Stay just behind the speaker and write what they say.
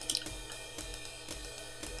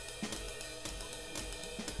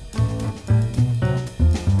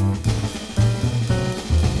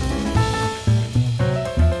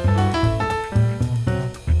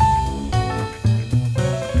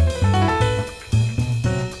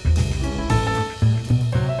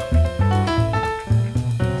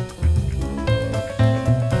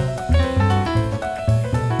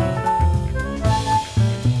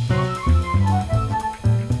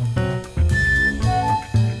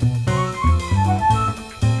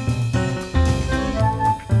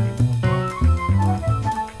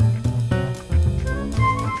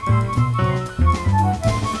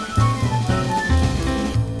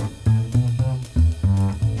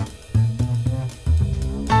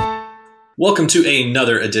Welcome to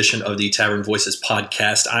another edition of the Tavern Voices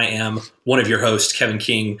podcast. I am one of your hosts, Kevin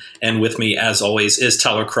King, and with me, as always, is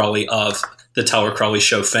Tyler Crawley of the Tyler Crawley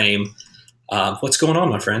Show fame. What's going on,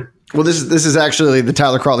 my friend? Well, this is actually the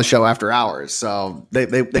Tyler Crawley Show after hours, so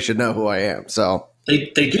they should know who I am. So they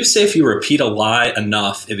do say if you repeat a lie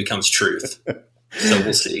enough, it becomes truth. So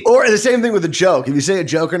we'll see. Or the same thing with a joke. If you say a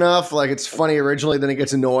joke enough, like it's funny originally, then it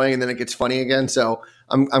gets annoying, and then it gets funny again. So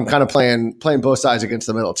I'm kind of playing both sides against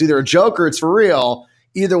the middle. It's either a joke or it's for real.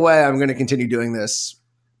 Either way, I'm going to continue doing this.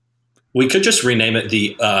 We could just rename it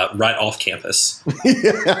the right off campus.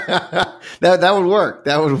 That would work.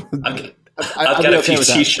 That would. I've got a few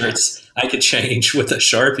T-shirts I could change with a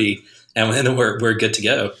Sharpie, and then we're good to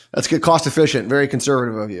go. That's good, cost efficient, very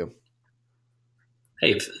conservative of you.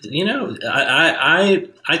 Hey, I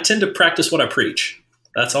tend to practice what I preach.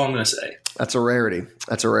 That's all I'm going to say. That's a rarity.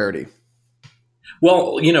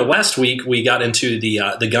 Well, last week we got into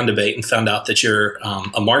the gun debate and found out that you're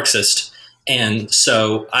a Marxist, and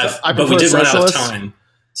so but we did run out of time.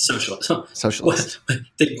 Socialist.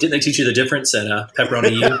 Didn't they teach you the difference at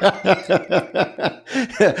Pepperoni U?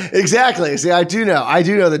 Exactly. See, I do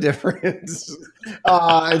know the difference,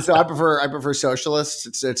 and so I prefer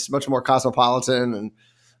socialists. It's much more cosmopolitan, and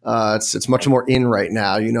it's much more in right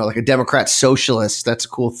now. Like a Democrat socialist. That's a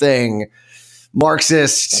cool thing.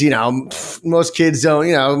 Marxists, most kids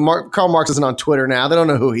don't. Karl Marx isn't on Twitter now. They don't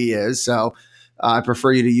know who he is. So I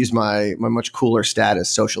prefer you to use my much cooler status,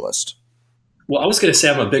 socialist. Well, I was going to say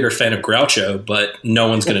I'm a bigger fan of Groucho, but no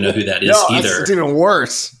one's going to know who that is either. It's even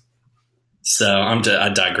worse. So I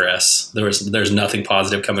digress. There's nothing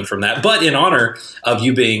positive coming from that. But in honor of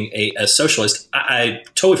you being a socialist, I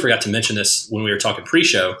totally forgot to mention this when we were talking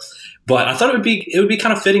pre-show. But I thought it would be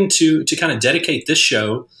kind of fitting to kind of dedicate this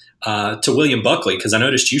show to William Buckley, because I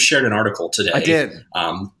noticed you shared an article today. I did.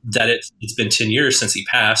 That it's been 10 years since he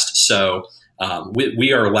passed. So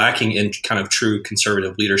we are lacking in kind of true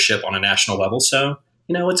conservative leadership on a national level. So,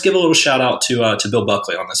 let's give a little shout out to Bill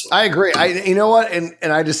Buckley on this one. I agree. You know what? And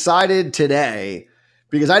I decided today,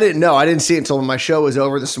 because I didn't see it until my show was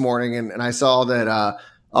over this morning. And I saw that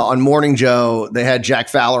on Morning Joe, they had Jack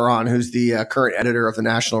Fowler on, who's the current editor of the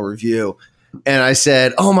National Review. And I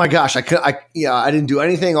said, oh my gosh, I didn't do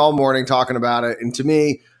anything all morning talking about it. And to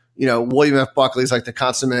me, William F. Buckley is like the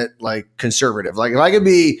consummate, conservative. Like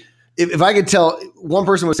if I could tell, one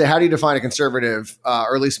person would say, how do you define a conservative,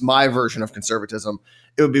 or at least my version of conservatism?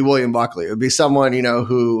 It would be William Buckley. It would be someone,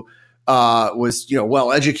 who was,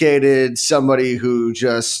 well-educated, somebody who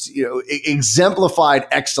just, exemplified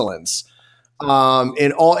excellence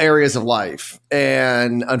in all areas of life.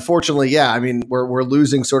 And unfortunately, we're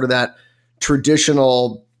losing sort of that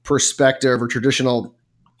traditional perspective or traditional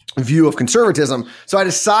view of conservatism. So I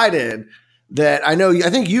decided that I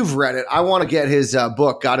think you've read it. I want to get his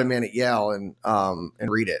book, God and Man at Yale, and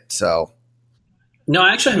read it. So, no,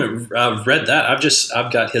 I actually haven't read that.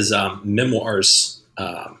 I've got his memoirs.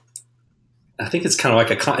 I think it's kind of like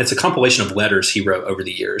it's a compilation of letters he wrote over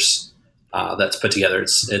the years that's put together.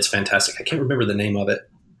 It's fantastic. I can't remember the name of it.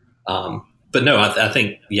 But no, I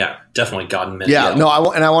think, definitely God and Man. Yeah, no, I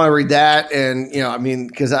want to read that, and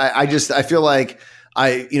because I feel like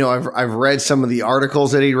I've read some of the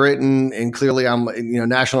articles that he'd written, and clearly I'm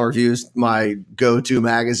National Review's my go-to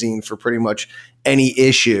magazine for pretty much any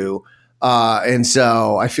issue, and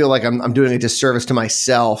so I feel like I'm doing a disservice to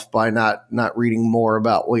myself by not reading more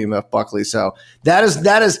about William F. Buckley. So that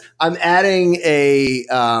is I'm adding a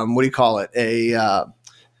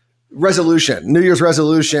resolution, New Year's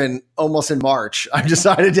resolution, almost in March. I've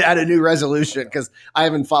decided to add a new resolution because I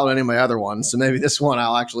haven't followed any of my other ones. So maybe this one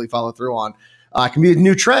I'll actually follow through on. It can be a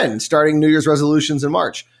new trend, starting New Year's resolutions in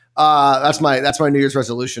March. That's my New Year's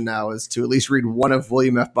resolution now, is to at least read one of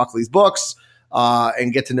William F. Buckley's books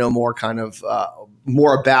and get to know more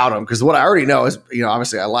more about him. Because what I already know is,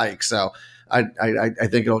 obviously I like. So I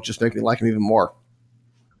think it'll just make me like him even more.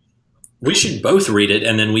 We should both read it,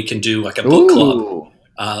 and then we can do like a book club.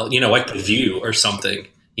 Like The View or something.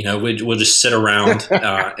 We'll just sit around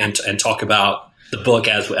and talk about the book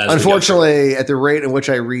as unfortunately, at the rate in which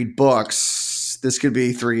I read books, this could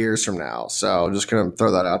be 3 years from now. So I'm just going to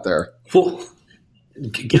throw that out there. Well,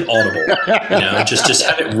 get Audible. Just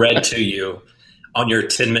have it read to you on your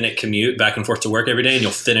 10-minute commute back and forth to work every day, and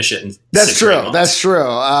you'll finish it in That's 6 true. months. That's true.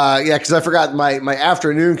 Because I forgot my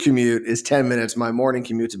afternoon commute is 10 minutes. My morning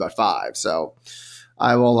commute's about 5. So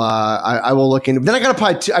I will look into. Then I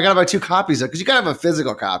gotta buy two copies because you gotta have a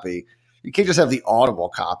physical copy. You can't just have the Audible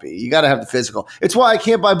copy. You gotta have the physical. It's why I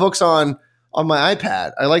can't buy books on my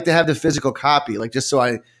iPad. I like to have the physical copy, just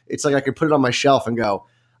so it's like I could put it on my shelf and go,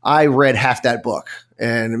 I read half that book,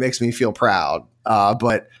 and it makes me feel proud.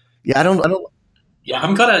 But Yeah, I don't. Yeah,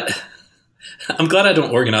 I'm glad I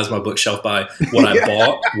don't organize my bookshelf by what I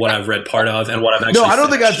bought, what I've read part of, and what I've actually. No, I don't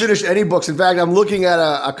think I've finished. finished any books. In fact, I'm looking at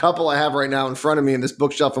a couple I have right now in front of me in this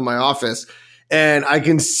bookshelf in my office, and I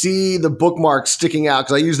can see the bookmarks sticking out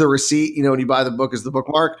because I use the receipt. You know, when you buy the book as the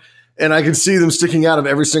bookmark, and I can see them sticking out of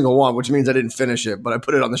every single one, which means I didn't finish it, but I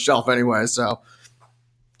put it on the shelf anyway. So,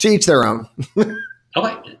 to each their own.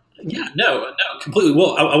 Oh, yeah, no, completely.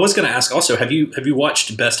 Well, I was going to ask also, have you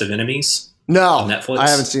watched Best of Enemies on No, Netflix? I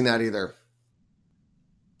haven't seen that either.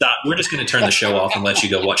 We're just going to turn the show off and let you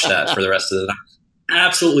go watch that for the rest of the night.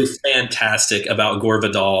 Absolutely fantastic about Gore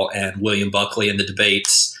Vidal and William Buckley and the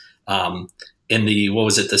debates in the, what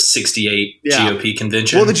was it, the 68 GOP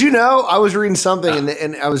convention. Well, did you know, I was reading something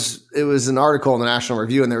and it was an article in the National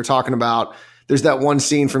Review, and they were talking about, there's that one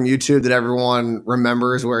scene from YouTube that everyone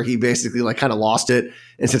remembers where he basically like kind of lost it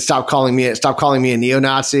and said, stop calling me a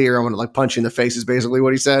neo-Nazi, or I'm going to like punch you in the face, is basically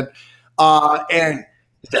what he said. And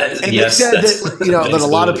they said that, you know, that a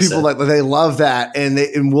lot of people like they love that,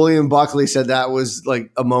 and William Buckley said that was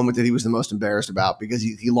like a moment that he was the most embarrassed about because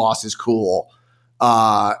he lost his cool,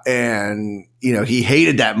 and you know he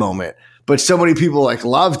hated that moment. But so many people like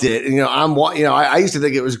loved it, and I used to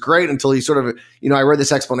think it was great until he sort of, you know, I read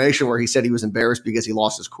this explanation where he said he was embarrassed because he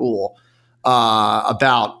lost his cool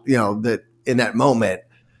about, you know, that in that moment.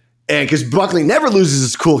 And because Buckley never loses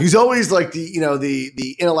his cool, he's always like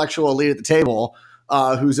the intellectual elite at the table,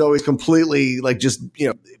 who's always completely like just, you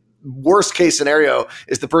know, worst case scenario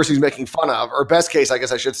is the person he's making fun of, or best case, I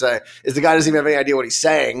guess I should say, is the guy doesn't even have any idea what he's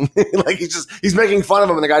saying. Like he's making fun of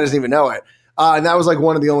him and the guy doesn't even know it. And that was like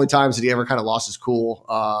one of the only times that he ever kind of lost his cool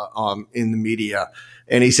in the media.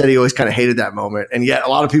 And he said he always kind of hated that moment. And yet a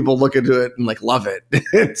lot of people look into it and like love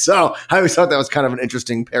it. So I always thought that was kind of an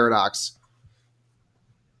interesting paradox.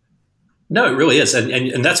 No, it really is.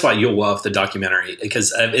 And that's why you'll love the documentary,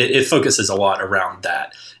 because it focuses a lot around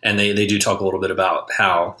that. And they do talk a little bit about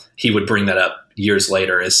how he would bring that up years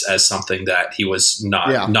later as something that he was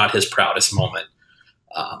not his proudest moment.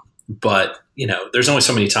 But, you know, there's only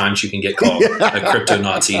so many times you can get called a crypto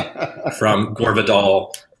Nazi, from Gore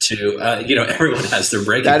Vidal to, you know, everyone has their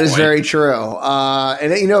breaking point. That is very true.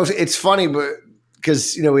 And, you know, it's funny, but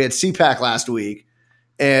because, you know, we had CPAC last week.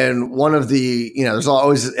 And one of the, you know, there's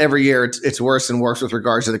always every year it's worse and worse with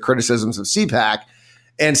regards to the criticisms of CPAC.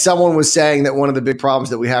 And someone was saying that one of the big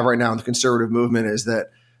problems that we have right now in the conservative movement is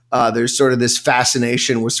that there's sort of this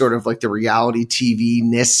fascination with sort of like the reality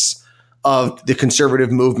TV-ness of the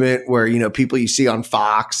conservative movement, where, you know, people you see on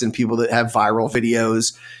Fox and people that have viral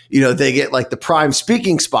videos, you know, they get like the prime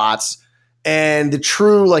speaking spots, and the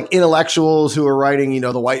true like intellectuals who are writing, you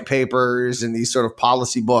know, the white papers and these sort of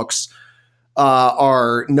policy books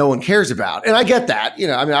are no one cares about. And I get that, you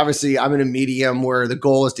know, I mean, obviously I'm in a medium where the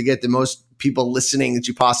goal is to get the most people listening that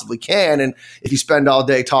you possibly can. And if you spend all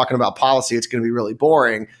day talking about policy, it's going to be really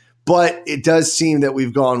boring. But it does seem that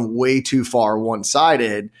we've gone way too far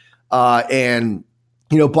one-sided. And,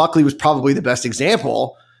 you know, Buckley was probably the best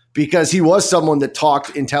example because he was someone that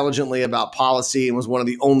talked intelligently about policy and was one of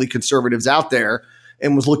the only conservatives out there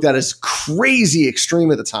and was looked at as crazy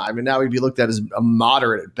extreme at the time. And now he'd be looked at as a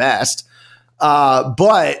moderate at best.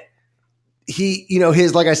 But he, you know,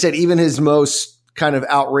 like I said, even his most kind of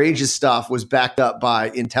outrageous stuff was backed up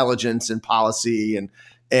by intelligence and policy and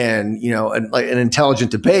you know, like an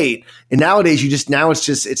intelligent debate. And nowadays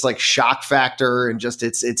it's like shock factor and just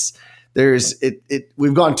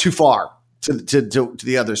we've gone too far to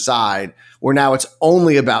the other side, where now it's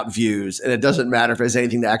only about views and it doesn't matter if it has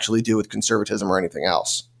anything to actually do with conservatism or anything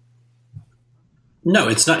else. No,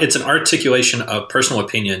 it's not. It's an articulation of personal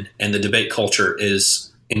opinion, and the debate culture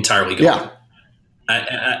is entirely gone.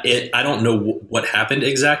 Yeah. I don't know what happened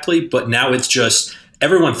exactly, but now it's just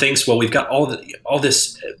everyone thinks, well, we've got all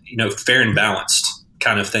this, you know, fair and balanced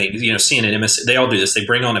kind of thing. You know, CNN, MSN, they all do this. They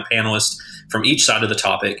bring on a panelist from each side of the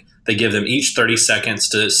topic. They give them each 30 seconds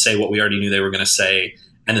to say what we already knew they were going to say,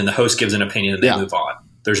 and then the host gives an opinion and they move on.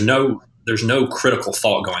 There's no critical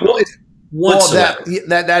thought going on. Whatsoever. Well,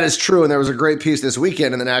 that is true. And there was a great piece this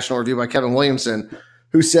weekend in the National Review by Kevin Williamson,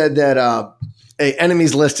 who said that a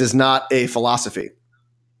enemies list is not a philosophy.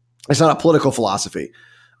 It's not a political philosophy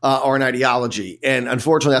or an ideology. And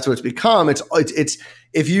unfortunately, that's what it's become. It's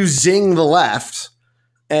if you zing the left,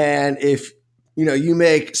 and if, you know, you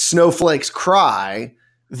make snowflakes cry,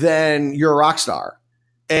 then you're a rock star.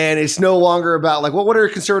 And it's no longer about like, well, what are your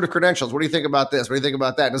conservative credentials? What do you think about this? What do you think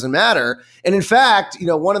about that? It doesn't matter. And in fact, you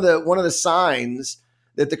know, one of the signs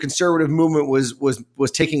that the conservative movement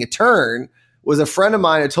was taking a turn was a friend of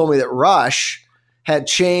mine had told me that Rush had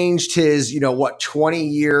changed his,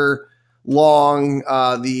 20-year long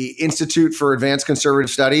the Institute for Advanced Conservative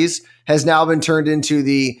Studies has now been turned into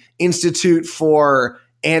the Institute for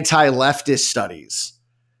Anti-Leftist Studies,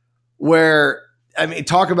 where, I mean,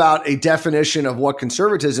 talk about a definition of what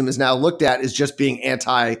conservatism is now looked at as just being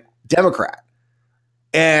anti-democrat.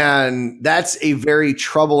 And that's a very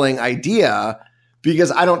troubling idea,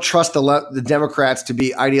 because I don't trust the Democrats to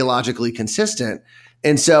be ideologically consistent.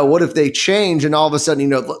 And so what if they change and all of a sudden,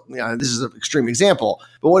 this is an extreme example,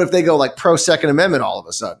 but what if they go like pro Second Amendment all of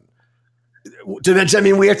a sudden? Does that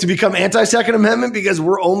mean we have to become anti-Second Amendment because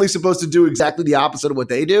we're only supposed to do exactly the opposite of what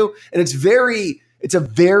they do? And it's a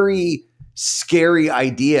very scary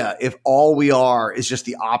idea if all we are is just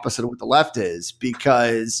the opposite of what the left is,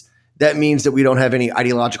 because that means that we don't have any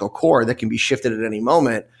ideological core that can be shifted at any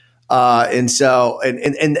moment. And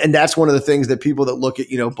that's one of the things that people that look at,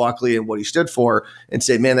 Buckley and what he stood for and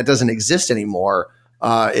say, man, that doesn't exist anymore.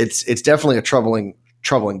 It's definitely a troubling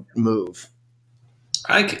move.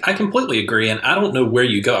 I completely agree. And I don't know where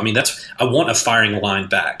you go. I mean, I want a firing line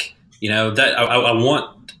back, that I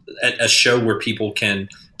want a show where people can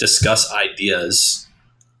discuss ideas,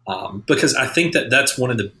 because I think that's one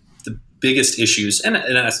of the biggest issues. And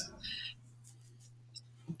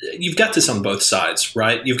you've got this on both sides,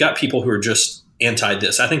 right? You've got people who are just anti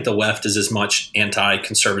this. I think the left is as much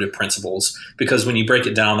anti-conservative principles, because when you break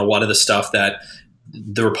it down, a lot of the stuff that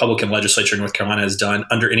the Republican legislature in North Carolina has done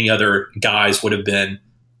under any other guise would have been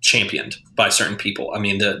championed by certain people. I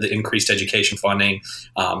mean, the increased education funding,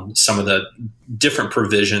 some of the different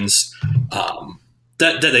provisions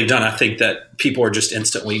that they've done. I think that people are just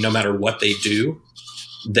instantly, no matter what they do,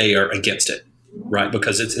 they are against it, right?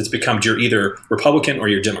 Because it's become, you're either Republican or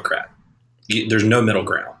you're Democrat. There's no middle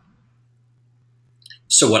ground.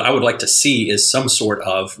 So what I would like to see is some sort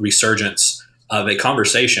of resurgence of a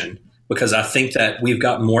conversation, because I think that we've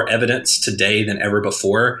got more evidence today than ever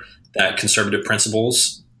before that conservative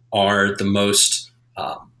principles are the most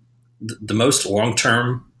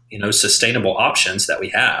long-term, sustainable options that we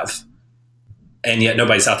have, and yet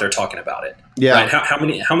nobody's out there talking about it. Yeah.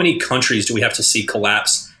 Right? How many countries do we have to see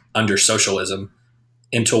collapse under socialism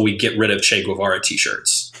until we get rid of Che Guevara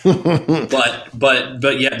T-shirts?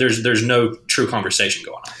 but yeah, there's no true conversation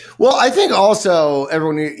going on. Well, I think also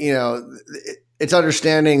everyone, it's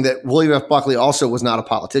understanding that William F. Buckley also was not a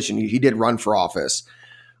politician. He did run for office.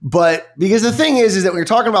 But because the thing is that when you're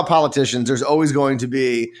talking about politicians, there's always going to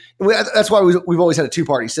be, that's why we've always had a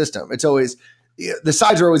two-party system. It's always, the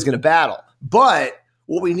sides are always going to battle. But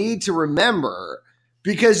what we need to remember,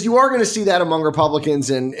 because you are going to see that among Republicans,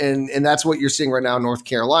 and that's what you're seeing right now in North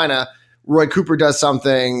Carolina. Roy Cooper does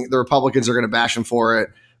something, the Republicans are going to bash him for it.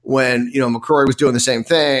 When, McCrory was doing the same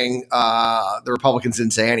thing, the Republicans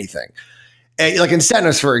didn't say anything. And like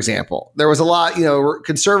incentives, for example, there was a lot,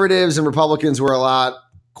 conservatives and Republicans were a lot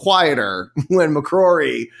quieter when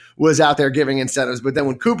McCrory was out there giving incentives. But then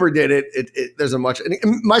when Cooper did it there's a much,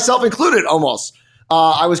 myself included almost,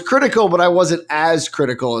 I was critical, but I wasn't as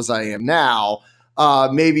critical as I am now.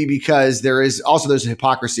 Maybe because there's a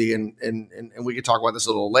hypocrisy, and we could talk about this a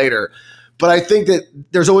little later. But I think that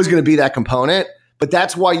there's always going to be that component. But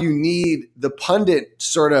that's why you need the pundit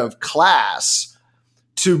sort of class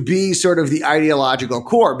to be sort of the ideological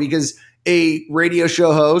core, because a radio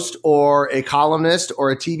show host or a columnist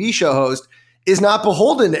or a TV show host is not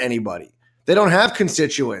beholden to anybody. They don't have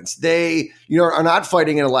constituents. They, are not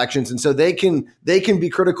fighting in elections. And so they can be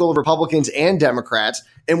critical of Republicans and Democrats.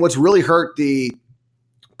 And what's really hurt the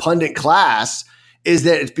pundit class is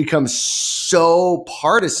that it's become so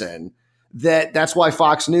partisan that's why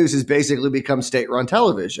Fox News has basically become state-run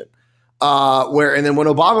television. And then when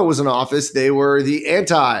Obama was in office, they were the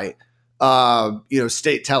anti,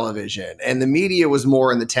 state television, and the media was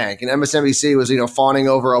more in the tank. And MSNBC was, fawning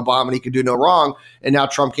over Obama and he could do no wrong, and now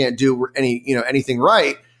Trump can't do anything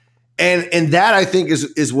right. And that, I think,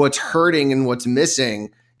 is what's hurting and what's missing,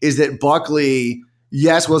 is that Buckley,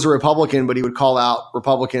 yes, was a Republican, but he would call out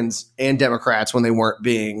Republicans and Democrats when they weren't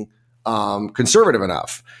being conservative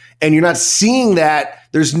enough. And you're not seeing that.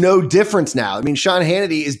 There's no difference now. I mean, Sean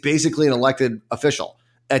Hannity is basically an elected official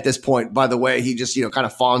at this point. By the way, he just, kind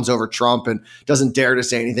of fawns over Trump and doesn't dare to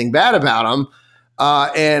say anything bad about him.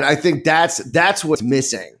 And I think that's what's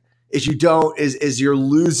missing, is you're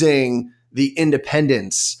losing the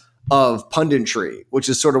independence of punditry, which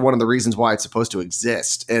is sort of one of the reasons why it's supposed to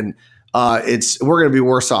exist. And we're going to be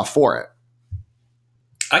worse off for it.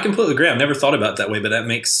 I completely agree. I've never thought about it that way, but that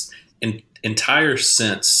makes entire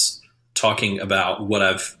sense talking about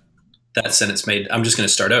that sentence made. I'm just going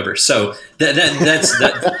to start over. So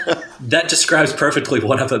that describes perfectly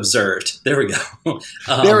what I've observed. There we go.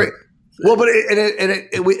 Well, but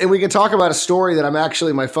we can talk about a story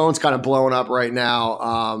that my phone's kind of blowing up right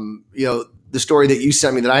now. The story that you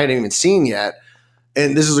sent me that I hadn't even seen yet.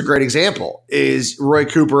 And this is a great example, is Roy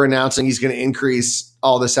Cooper announcing he's going to increase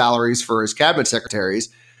all the salaries for his cabinet secretaries.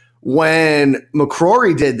 When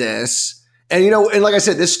McCrory did this, and like I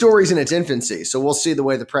said, this story's in its infancy, so we'll see the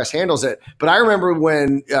way the press handles it. But I remember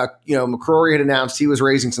when McCrory had announced he was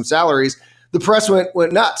raising some salaries, the press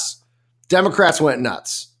went nuts. Democrats went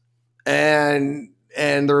nuts. And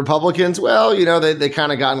the Republicans, they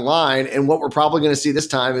kind of got in line. And what we're probably going to see this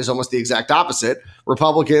time is almost the exact opposite.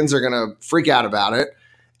 Republicans are going to freak out about it.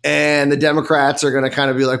 And the Democrats are going to kind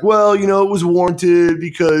of be like, well, it was warranted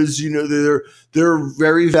because, they're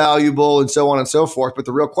very valuable and so on and so forth. But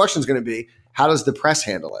the real question is going to be, how does the press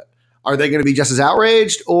handle it? Are they going to be just as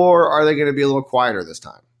outraged, or are they going to be a little quieter this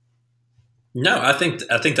time? No, I think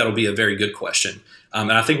that'll be a very good question.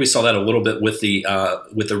 And I think we saw that a little bit with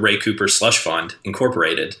the Ray Cooper Slush Fund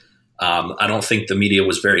Incorporated. I don't think the media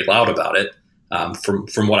was very loud about it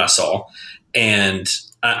from what I saw. And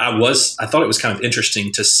I thought it was kind of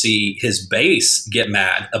interesting to see his base get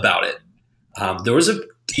mad about it. There was a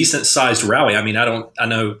decent sized rally. I mean, I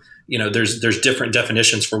know, there's different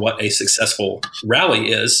definitions for what a successful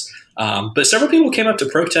rally is. But several people came up to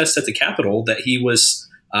protest at the Capitol that he was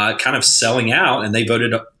kind of selling out, and they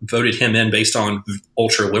voted him in based on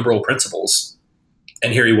ultra liberal principles.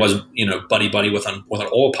 And here he was, buddy with an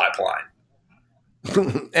oil pipeline.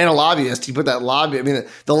 And a lobbyist. He put that lobby. I mean,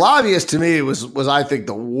 the lobbyist to me was I think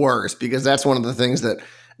the worst, because that's one of the things that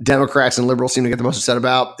Democrats and liberals seem to get the most upset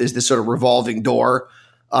about, is this sort of revolving door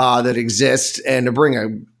that exists. And to bring a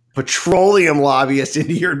petroleum lobbyist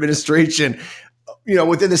into your administration,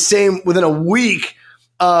 within a week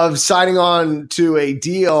of signing on to a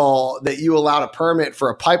deal that you allowed a permit for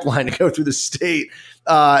a pipeline to go through the state,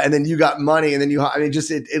 and then you got money, and then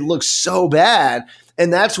it looks so bad.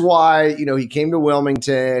 And that's why, he came to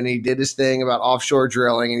Wilmington, he did his thing about offshore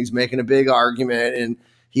drilling, and he's making a big argument, and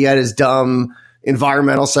he had his dumb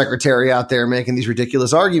environmental secretary out there making these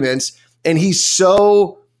ridiculous arguments. And he's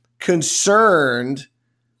so concerned,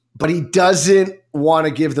 but he doesn't want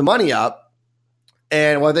to give the money up.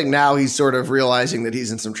 And I think now he's sort of realizing that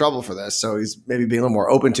he's in some trouble for this. So he's maybe being a little more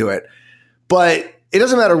open to it. But it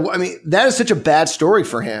doesn't matter. I mean, that is such a bad story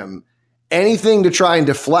for him. Anything to try and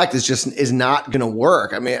deflect is not going to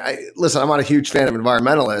work. I mean, listen, I'm not a huge fan of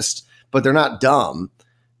environmentalists, but they're not dumb.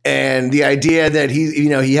 And the idea that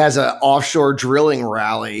he has an offshore drilling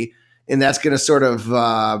rally, and that's going to sort of,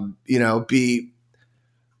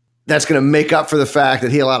 that's going to make up for the fact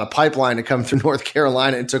that he allowed a pipeline to come through North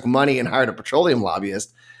Carolina and took money and hired a petroleum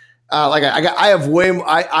lobbyist. I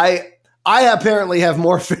apparently have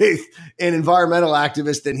more faith in environmental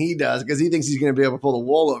activists than he does, because he thinks he's going to be able to pull the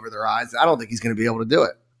wool over their eyes. I don't think he's going to be able to do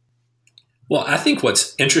it. Well, I think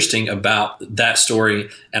what's interesting about that story,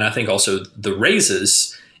 and I think also the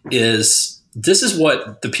raises, is this is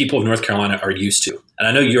what the people of North Carolina are used to. And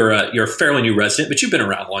I know you're a fairly new resident, but you've been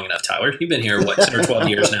around long enough, Tyler. You've been here, 10 or 12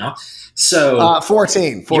 years now. So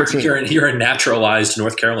 14. You're a naturalized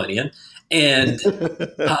North Carolinian. And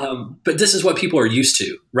but this is what people are used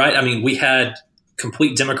to, right? I mean, we had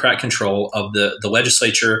complete Democrat control of the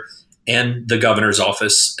legislature and the governor's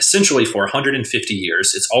office essentially for 150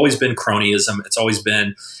 years. It's always been cronyism. It's always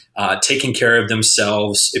been taking care of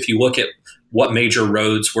themselves. If you look at what major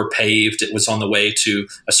roads were paved, it was on the way to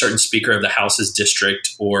a certain Speaker of the House's district,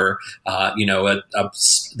 or the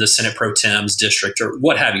Senate Pro Tem's district, or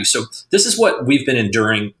what have you. So this is what we've been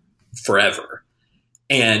enduring forever.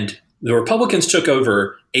 And the Republicans took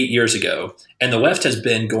over 8 years ago, and the left has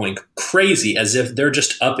been going crazy as if they're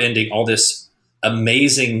just upending all this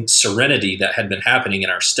amazing serenity that had been happening in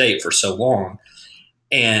our state for so long.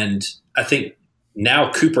 And I think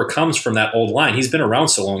now Cooper comes from that old line. He's been around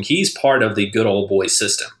so long. He's part of the good old boy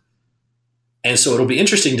system. And so it'll be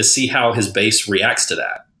interesting to see how his base reacts to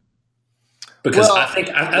that. Because I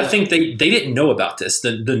think they didn't know about this.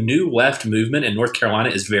 The new left movement in North Carolina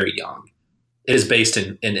is very young. It is based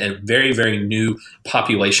in a very, very new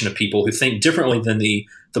population of people who think differently than the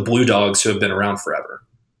blue dogs who have been around forever.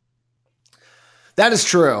 That is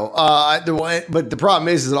true. But the problem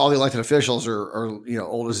is that all the elected officials are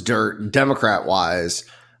old as dirt, Democrat wise.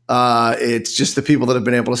 It's just the people that have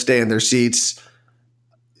been able to stay in their seats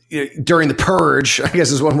during the purge, I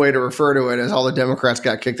guess is one way to refer to it, as all the Democrats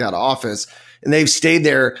got kicked out of office, and they've stayed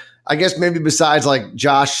there. I guess maybe besides like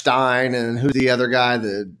Josh Stein and who's the other guy,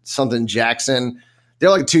 something Jackson,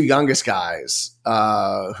 they're like the two youngest guys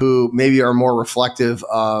who maybe are more reflective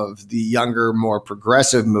of the younger, more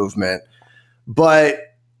progressive movement.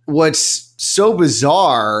 But what's so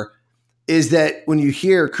bizarre is that when you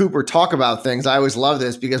hear Cooper talk about things, I always love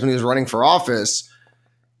this because when he was running for office,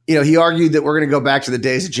 he argued that we're going to go back to the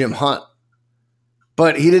days of Jim Hunt.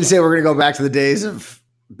 But he didn't say we're going to go back to the days of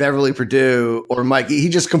Beverly Perdue or Mike. He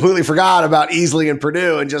just completely forgot about Easley and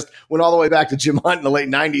Perdue and just went all the way back to Jim Hunt in the late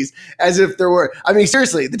 90s as if there were. I mean,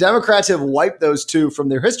 seriously, the Democrats have wiped those two from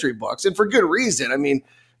their history books, and for good reason. I mean,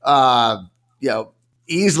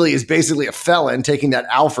 Easley is basically a felon taking that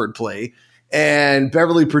Alford plea, and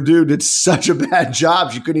Beverly Perdue did such a bad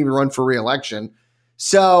job she couldn't even run for re-election.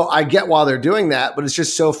 So I get why they're doing that, but it's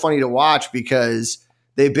just so funny to watch because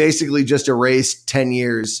they basically just erased 10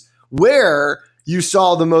 years where you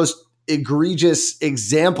saw the most egregious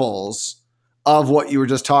examples of what you were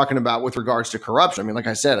just talking about with regards to corruption. I mean, like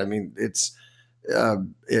I said, it's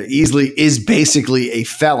Easley is basically a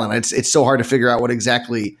felon. It's so hard to figure out what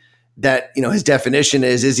exactly that, his definition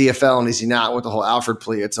is. Is he a felon? Is he not? With the whole Alford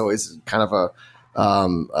plea, it's always kind of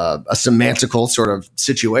a semantical sort of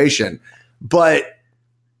situation. But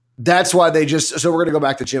that's why so we're going to go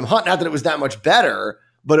back to Jim Hunt. Not that it was that much better,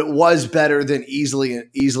 but it was better than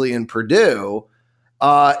Easley and Perdue.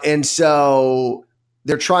 And so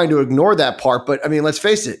they're trying to ignore that part. But I mean, let's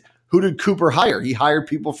face it. Who did Cooper hire? He hired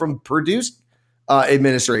people from Perdue's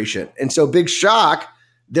administration. And so big shock,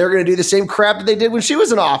 they're going to do the same crap that they did when she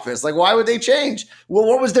was in office. Like, why would they change? Well,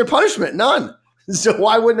 what was their punishment? None. So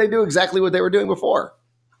why wouldn't they do exactly what they were doing before?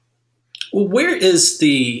 Well,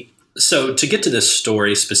 so to get to this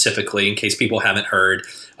story specifically, in case people haven't heard,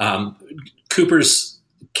 Cooper's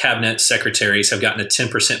cabinet secretaries have gotten a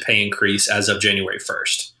 10% pay increase as of January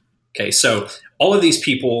 1st. Okay, so all of these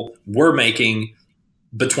people were making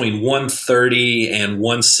between 130 and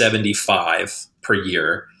 175 per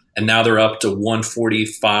year, and now they're up to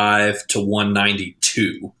 145 to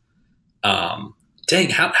 192. Dang,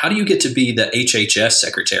 how do you get to be the HHS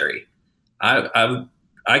secretary? I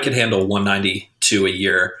could handle 192 a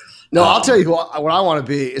year. No, I'll tell you what I want to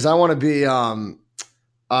be is I want to be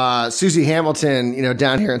Susie Hamilton,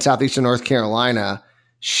 down here in southeastern North Carolina.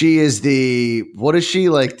 She is what is she,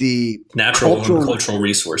 like the natural and cultural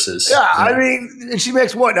resources? Yeah, I mean, and she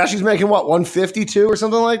makes what? Now she's making what, 152 or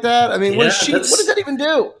something like that? I mean, what does that even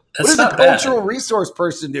do? What does a cultural resource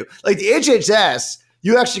person do? Like the HHS,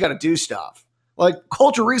 you actually got to do stuff. Like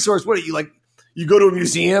cultural resource, what are you like? You go to a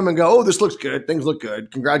museum and go, oh, this looks good. Things look good.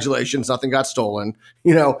 Congratulations. Nothing got stolen.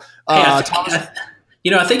 I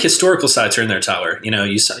think historical sites are in there, Tyler.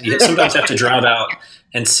 You sometimes have to drive out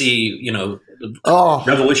and see,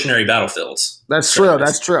 revolutionary battlefields. That's true.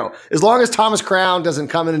 That's true. As long as Thomas Crown doesn't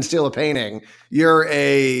come in and steal a painting, you're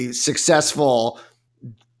a successful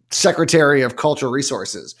secretary of cultural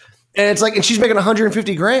resources. And it's like, and she's making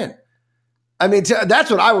 150 grand. I mean, that's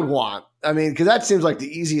what I would want. I mean, because that seems like the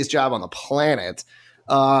easiest job on the planet.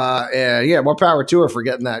 And yeah, more power to her for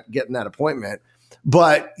getting that appointment.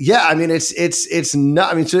 But yeah, I mean, it's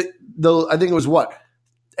not. I mean, I think it was what,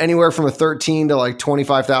 anywhere from a $13,000 to like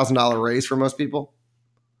 $25,000 raise for most people.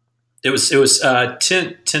 It was 10 to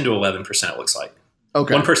 11%. It looks like.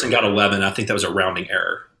 Okay, one person got 11. I think that was a rounding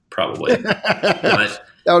error, probably. But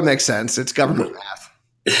that would make sense. It's government math.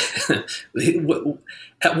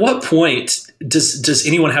 At what point does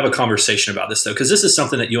anyone have a conversation about this, though? Because this is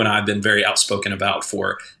something that you and I have been very outspoken about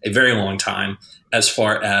for a very long time, as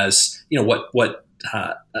far as what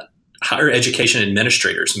higher education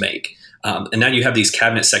administrators make, and now you have these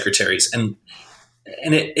cabinet secretaries, and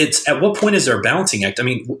it's at what point is there a balancing act? I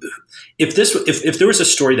mean, if there was a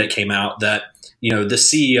story that came out that the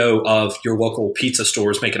CEO of your local pizza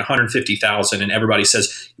store is making $150,000, and everybody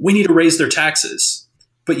says we need to raise their taxes.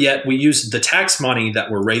 But yet we use the tax money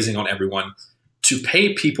that we're raising on everyone to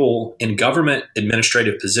pay people in government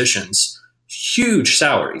administrative positions huge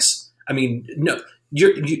salaries. I mean, no,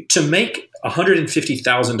 to make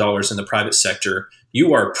 $150,000 in the private sector,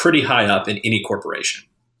 you are pretty high up in any corporation,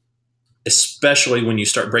 especially when you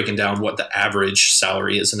start breaking down what the average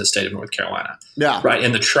salary is in the state of North Carolina. Yeah, right.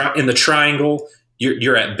 In the triangle,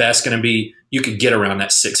 you're at best going to be, you could get around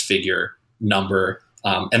that 6-figure number.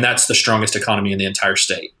 And that's the strongest economy in the entire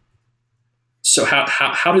state. So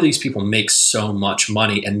how do these people make so much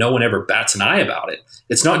money and no one ever bats an eye about it?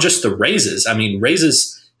 It's not just the raises. I mean,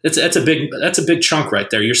 raises, that's a big chunk right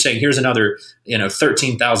there. You're saying here's another,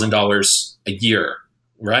 $13,000 a year,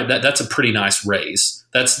 right? That's a pretty nice raise.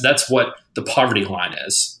 That's what the poverty line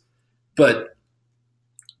is. But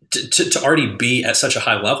to already be at such a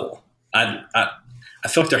high level, I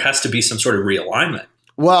feel like there has to be some sort of realignment.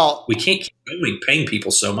 Well, we can't keep going paying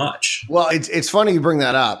people so much. Well, it's funny you bring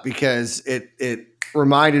that up because it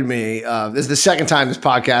reminded me of, this is the second time this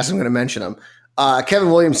podcast I'm going to mention him.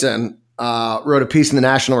 Kevin Williamson wrote a piece in the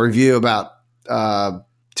National Review about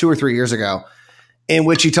 2 2 or 3 years ago, in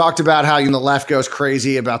which he talked about how the left goes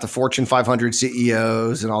crazy about the Fortune 500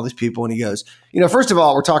 CEOs and all these people. And he goes, first of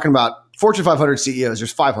all, we're talking about Fortune 500 CEOs.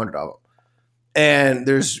 There's 500 of them. And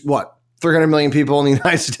there's 300 million people in the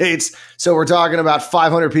United States. So we're talking about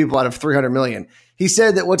 500 people out of 300 million. He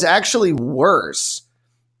said that what's actually worse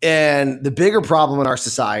and the bigger problem in our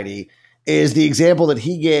society is the example that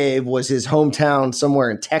he gave was his hometown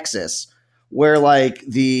somewhere in Texas, where like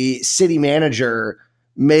the city manager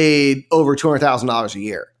made over $200,000 a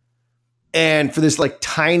year. And for this like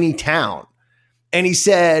tiny town. And he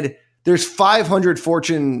said, there's 500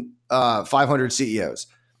 Fortune 500 CEOs.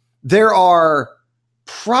 There are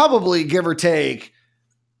probably, give or take,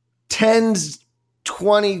 10s,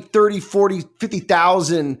 20, 30, 40,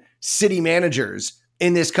 50,000 city managers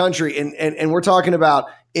in this country. And we're talking about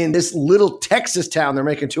in this little Texas town, they're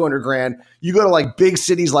making 200 grand. You go to like big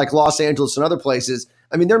cities like Los Angeles and other places.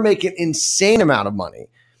 I mean, they're making insane amount of money.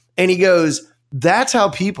 And he goes, that's how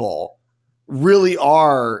people really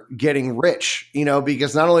are getting rich,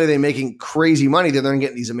 because not only are they making crazy money, they're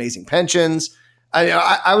getting these amazing pensions.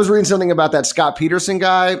 I was reading something about that Scott Peterson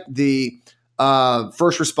guy, the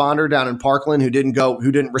first responder down in Parkland who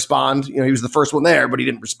didn't respond. He was the first one there, but he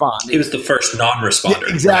didn't respond. He was the first non-responder.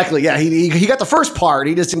 Yeah, exactly. Right? Yeah. He got the first part.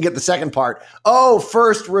 He just didn't get the second part. Oh,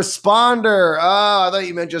 first responder. Oh, I thought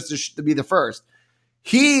you meant just to be the first.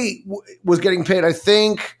 He was getting paid, I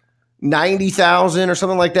think, $90,000 or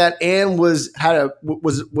something like that, and was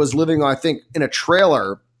living, I think, in a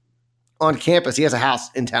trailer on campus. He has a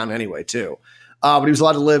house in town anyway, too. But he was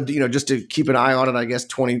allowed to live, just to keep an eye on it, I guess,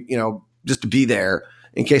 just to be there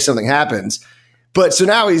in case something happens. But so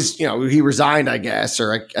now he's, he resigned, I guess,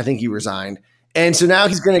 or I think he resigned. And so now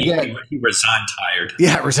he's going to get. He resigned tired.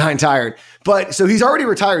 Yeah, resigned tired. But so he's already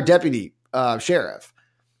retired deputy sheriff.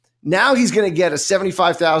 Now he's going to get a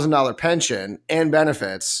 $75,000 pension and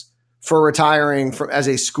benefits for retiring as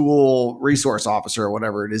a school resource officer or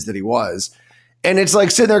whatever it is that he was. And it's like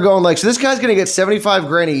sitting there going like, so this guy's going to get 75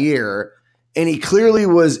 grand a year. And he clearly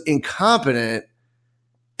was incompetent,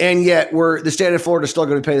 and yet the state of Florida is still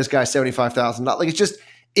going to pay this guy $75,000. Like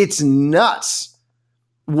it's nuts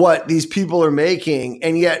what these people are making,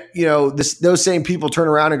 and yet those same people turn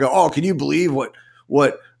around and go, "Oh, can you believe what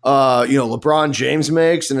LeBron James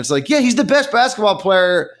makes?" And it's like, yeah, he's the best basketball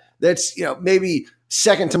player that's maybe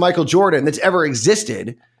second to Michael Jordan that's ever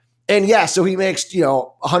existed, and yeah, so he makes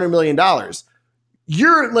 $100 million.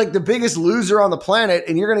 You're like the biggest loser on the planet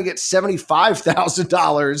and you're going to get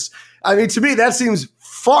 $75,000. I mean, to me, that seems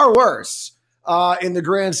far worse in the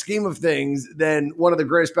grand scheme of things than one of the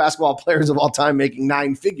greatest basketball players of all time making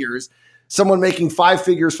 9 figures, someone making 5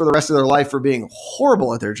 figures for the rest of their life for being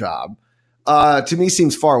horrible at their job. To me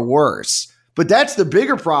seems far worse. But that's the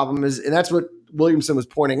bigger problem and that's what Williamson was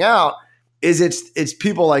pointing out, is it's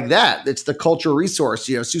people like that. It's the cultural resource.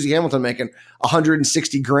 Susie Hamilton making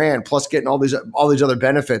 160 grand plus getting all these other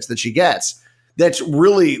benefits that she gets. That's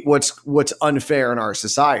really what's unfair in our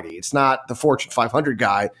society. It's not the Fortune 500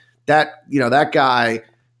 guy. That guy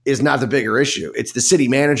is not the bigger issue. It's the city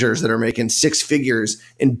managers that are making 6 figures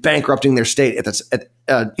and bankrupting their state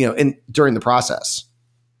during the process.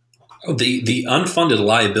 The unfunded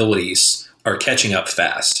liabilities are catching up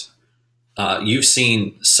fast. You've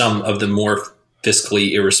seen some of the more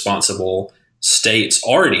fiscally irresponsible states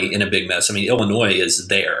already in a big mess. I mean, Illinois is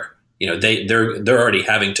there. They're already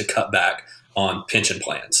having to cut back on pension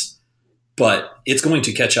plans. But it's going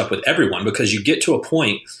to catch up with everyone because you get to a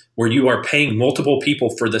point where you are paying multiple people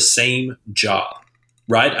for the same job,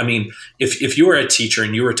 right? I mean, if you are a teacher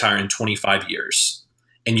and you retire in 25 years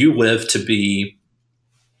and you live to be,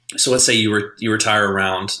 so let's say you retire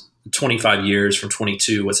around 25 years from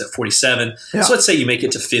 22, what's that, 47? Yeah. So let's say you make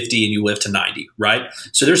it to 50 and you live to 90, right?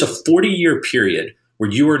 So there's a 40-year period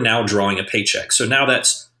where you are now drawing a paycheck. So now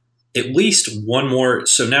that's at least one more.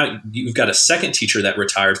 So now you've got a second teacher that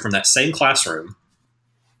retired from that same classroom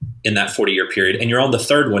in that 40-year period, and you're on the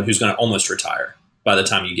third one who's going to almost retire by the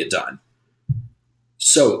time you get done.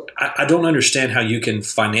 So I don't understand how you can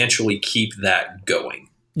financially keep that going.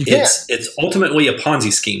 It's ultimately a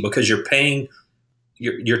Ponzi scheme because you're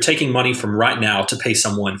taking money from right now to pay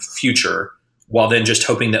someone future, while then just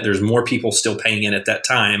hoping that there's more people still paying in at that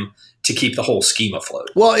time to keep the whole scheme afloat.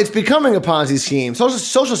 Well, it's becoming a Ponzi scheme.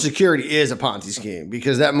 Social Security is a Ponzi scheme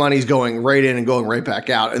because that money's going right in and going right back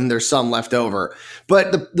out, and there's some left over.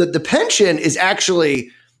 But the pension is actually,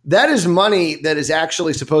 that is money that is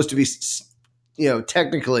actually supposed to be,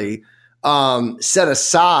 technically set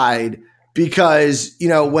aside because,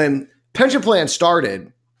 when pension plans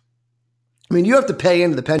started, I mean, you have to pay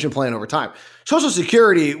into the pension plan over time. Social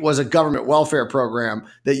Security was a government welfare program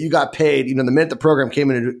that you got paid. The minute the program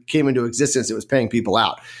came into existence, it was paying people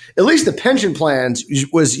out. At least the pension plans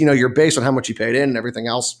was, you're based on how much you paid in and everything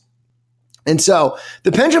else. And so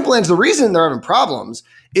the pension plans, the reason they're having problems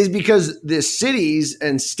is because the cities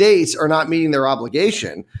and states are not meeting their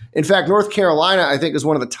obligation. In fact, North Carolina, I think, is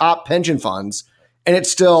one of the top pension funds, and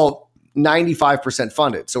it's still 95%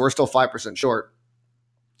 funded. So we're still 5% short.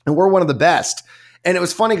 And we're one of the best. And it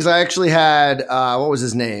was funny because I actually had, what was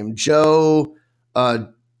his name? Joe, I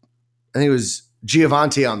think it was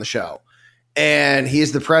Giovanti on the show. And he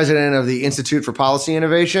is the president of the Institute for Policy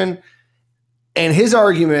Innovation. And his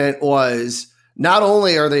argument was not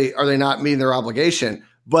only are they not meeting their obligation,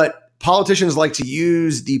 but politicians like to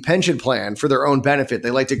use the pension plan for their own benefit.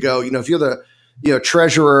 They like to go, if you're the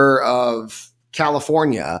treasurer of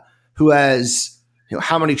California who has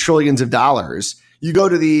how many trillions of dollars, you go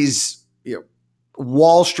to these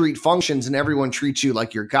Wall Street functions and everyone treats you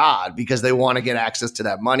like you're God because they want to get access to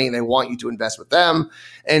that money and they want you to invest with them.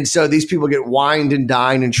 And so these people get wined and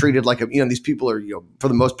dined and treated like these people are for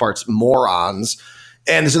the most part morons,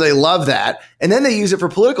 and so they love that. And then they use it for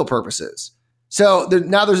political purposes. So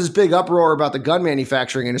now there's this big uproar about the gun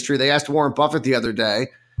manufacturing industry. They asked Warren Buffett the other day,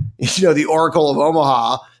 the Oracle of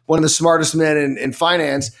Omaha, one of the smartest men in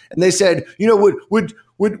finance, and they said,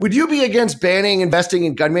 would you be against banning investing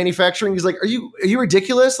in gun manufacturing? He's like, are you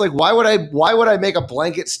ridiculous? Like, why would I make a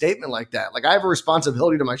blanket statement like that? Like, I have a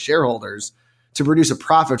responsibility to my shareholders to produce a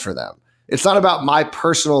profit for them. It's not about my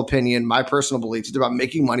personal opinion, my personal beliefs. It's about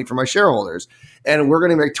making money for my shareholders. And we're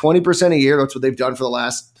going to make 20% a year. That's what they've done for the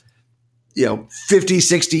last, 50,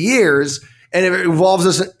 60 years. And if it involves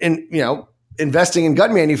us in, investing in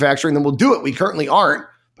gun manufacturing, then we'll do it. We currently aren't,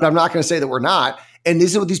 but I'm not going to say that we're not. And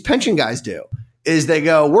this is what these pension guys do. Is they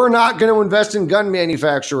go, we're not going to invest in gun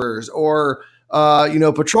manufacturers or,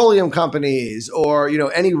 petroleum companies or,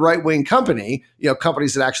 any right-wing company,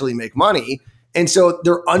 companies that actually make money. And so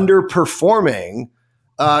they're underperforming,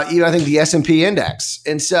 I think the S&P index.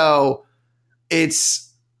 And so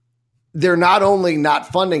they're not only not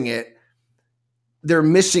funding it, they're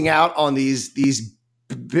missing out on these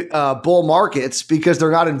bull markets because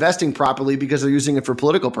they're not investing properly because they're using it for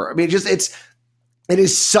political purposes. I mean, it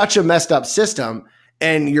is such a messed up system.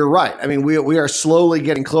 And you're right. I mean, we are slowly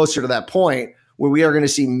getting closer to that point where we are going to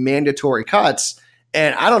see mandatory cuts.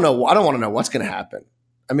 And I don't know. I don't want to know what's going to happen.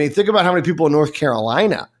 I mean, think about how many people in North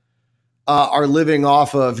Carolina are living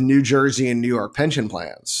off of New Jersey and New York pension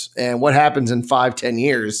plans. And what happens in 5-10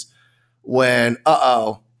 years when,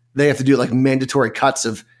 they have to do like mandatory cuts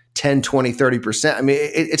of 10, 20, 30%. I mean,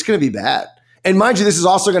 it's going to be bad. And mind you, this is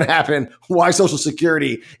also going to happen why Social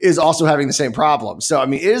Security is also having the same problem. So, I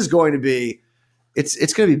mean, it is going to be, it's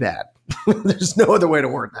going to be bad. There's no other way to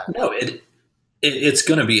word that. No, it's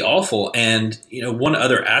going to be awful. And, one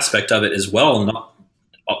other aspect of it as well, not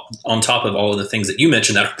on top of all of the things that you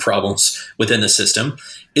mentioned that are problems within the system,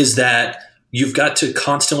 is that you've got to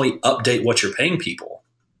constantly update what you're paying people.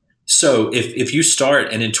 So if you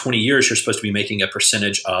start and in 20 years, you're supposed to be making a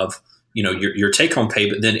percentage of your take-home pay,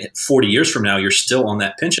 but then 40 years from now, you're still on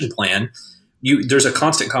that pension plan. There's a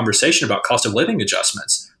constant conversation about cost of living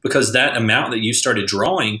adjustments because that amount that you started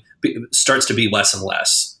drawing starts to be less and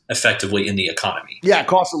less effectively in the economy. Yeah,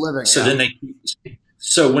 cost of living. So then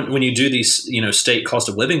when you do these state cost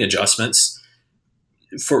of living adjustments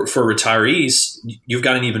for retirees, you've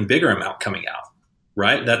got an even bigger amount coming out.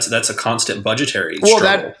 Right, that's a constant budgetary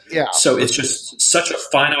struggle. So it's just such a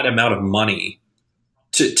finite amount of money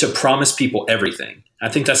to promise people everything. I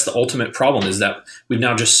think that's the ultimate problem is that we've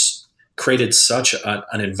now just created such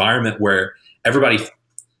an environment where everybody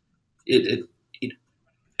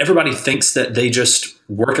thinks that they just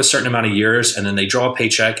work a certain amount of years and then they draw a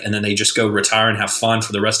paycheck and then they just go retire and have fun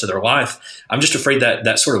for the rest of their life. I'm just afraid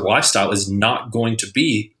that sort of lifestyle is not going to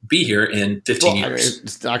be here in 15 years.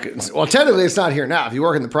 I mean, technically it's not here now. If you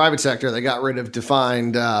work in the private sector, they got rid of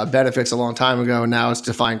defined benefits a long time ago, and now it's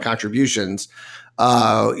defined contributions.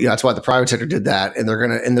 That's why the private sector did that, and they're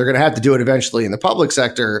gonna have to do it eventually in the public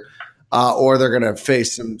sector, or they're gonna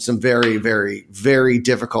face some very, very, very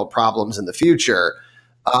difficult problems in the future.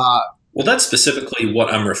 Well, that's specifically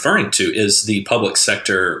what I'm referring to is the public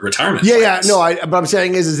sector retirement plans. Yeah. No, what I'm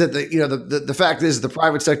saying is that the fact is the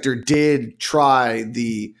private sector did try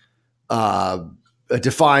the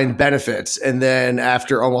defined benefits, and then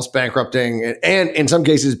after almost bankrupting and in some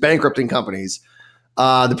cases bankrupting companies,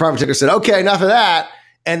 the private sector said, "Okay, enough of that."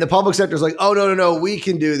 And the public sector is like, "Oh no, we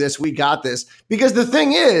can do this. We got this." Because the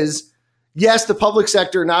thing is, yes, the public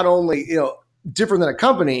sector not only different than a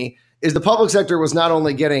company is the public sector was not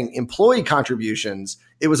only getting employee contributions,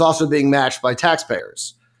 it was also being matched by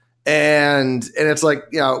taxpayers. And it's like,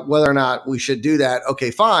 whether or not we should do that,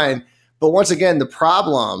 okay, fine. But once again, the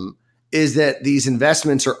problem is that these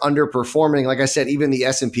investments are underperforming, like I said, even the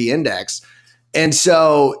S&P index. And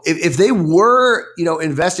so if they were,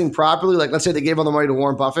 investing properly, like let's say they gave all the money to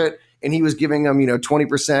Warren Buffett and he was giving them,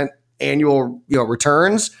 20% annual,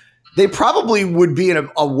 returns, they probably would be in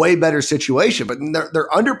a way better situation. But they're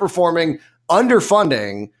underperforming,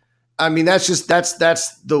 underfunding. I mean, that's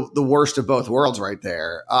the worst of both worlds right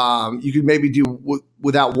there. You could maybe do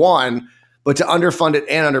without one, but to underfund it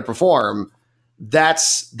and underperform, that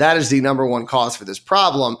is the number one cause for this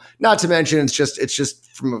problem. Not to mention, it's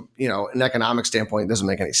just from an economic standpoint, it doesn't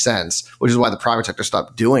make any sense, which is why the private sector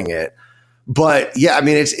stopped doing it. But yeah, I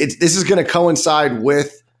mean, this is going to coincide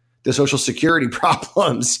with the Social Security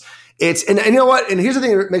problems. And you know what? And here's the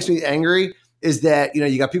thing that makes me angry is that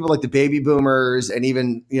you got people like the baby boomers and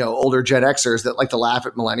even older Gen Xers that like to laugh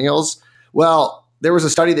at millennials. Well, there was a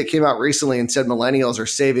study that came out recently and said millennials are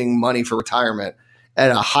saving money for retirement at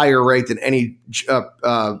a higher rate than any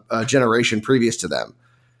generation previous to them,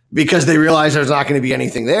 because they realize there's not going to be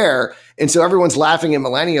anything there. And so everyone's laughing at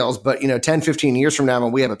millennials, but 10, 15 years from now,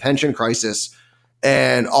 when we have a pension crisis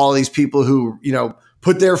and all these people who,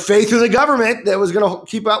 put their faith in the government that was going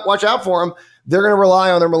to watch out for them, they're going to rely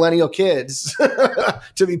on their millennial kids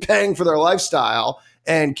to be paying for their lifestyle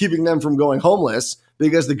and keeping them from going homeless,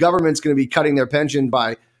 because the government's going to be cutting their pension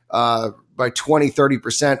by 20,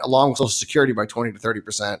 30%, along with Social Security by 20 to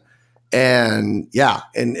 30%. And yeah,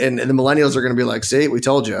 and the millennials are going to be like, see, we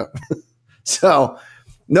told you. So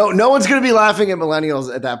no one's going to be laughing at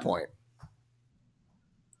millennials at that point.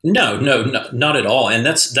 No, not at all. And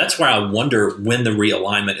that's where I wonder when the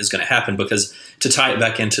realignment is going to happen, because to tie it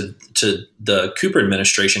back into the Cooper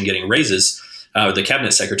administration getting raises, the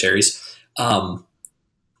cabinet secretaries,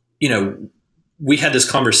 we had this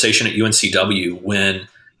conversation at UNCW when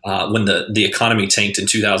the economy tanked in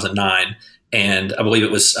 2009. And I believe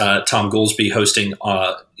it was Tom Goolsbee hosting,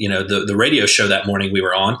 the radio show that morning we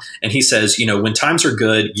were on. And he says, when times are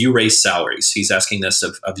good, you raise salaries. He's asking this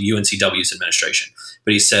of the UNCW's administration.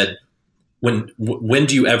 But he said, when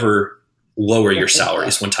do you ever lower your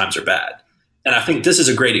salaries when times are bad? And I think this is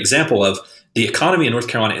a great example of the economy in North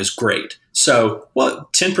Carolina is great. So,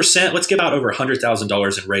 10%, let's give out over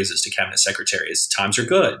 $100,000 in raises to cabinet secretaries. Times are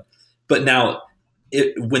good. But now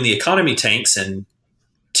when the economy tanks in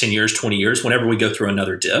 10 years, 20 years, whenever we go through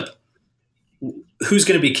another dip, who's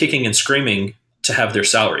going to be kicking and screaming to have their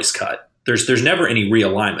salaries cut? There's never any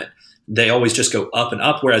realignment. They always just go up and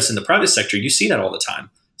up. Whereas in the private sector, you see that all the time.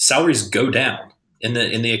 Salaries go down in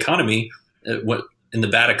the economy. In the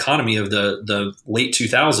bad economy of the late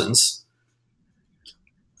 2000s,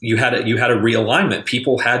 you had a realignment.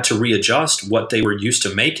 People had to readjust what they were used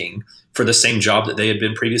to making for the same job that they had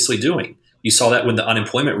been previously doing. You saw that when the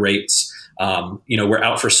unemployment rates were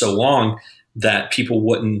out for so long that people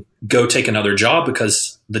wouldn't go take another job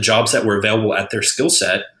because the jobs that were available at their skill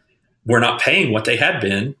set were not paying what they had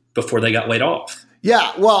been before they got laid off.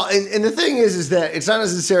 Yeah, well, and the thing is that it's not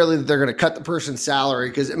necessarily that they're going to cut the person's salary,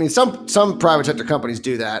 because I mean, some private sector companies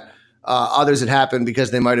do that. Others, it happened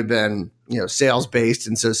because they might have been sales based,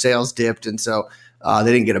 and so sales dipped, and so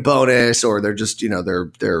they didn't get a bonus, or they're just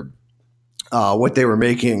they're what they were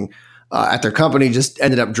making at their company just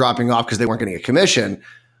ended up dropping off because they weren't getting a commission.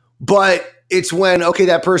 But it's when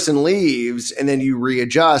that person leaves and then you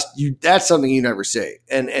readjust. That's something you never see,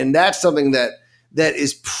 and that's something that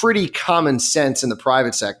is pretty common sense in the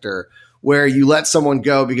private sector, where you let someone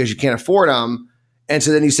go because you can't afford them. And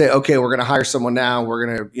so then you say, okay, we're going to hire someone now. We're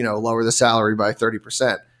going to, lower the salary by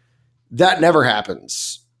 30%. That never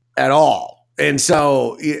happens at all. And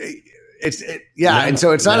so and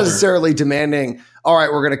so it's not necessarily demanding, all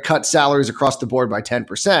right, we're going to cut salaries across the board by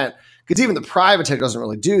 10%, because even the private sector doesn't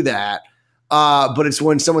really do that. But it's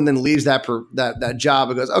when someone then leaves that job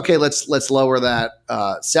and goes, okay, let's lower that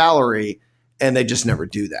salary. And they just never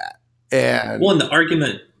do that. And the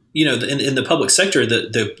argument, in the public sector,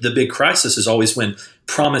 the big crisis is always when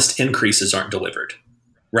promised increases aren't delivered,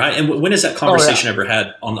 right? And when has that conversation ever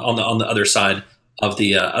had on the other side of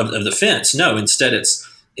the fence? No, instead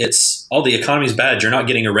it's all the economy's bad. You're not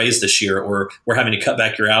getting a raise this year, or we're having to cut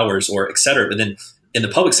back your hours, or et cetera. But then in the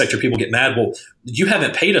public sector, people get mad. Well, you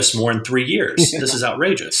haven't paid us more in 3 years. This is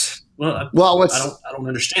outrageous. I don't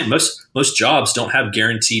understand. Most jobs don't have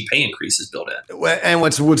guaranteed pay increases built in. And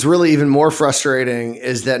what's really even more frustrating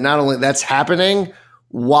is that not only that's happening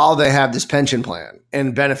while they have this pension plan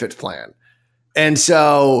and benefits plan. And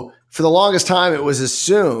so for the longest time, it was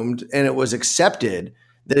assumed and it was accepted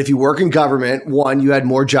that if you work in government, one, you had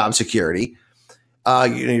more job security.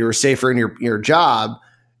 You were safer in your job,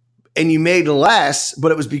 and you made less,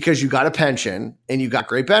 but it was because you got a pension and you got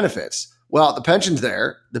great benefits. Well, the pension's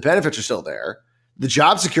there, the benefits are still there, the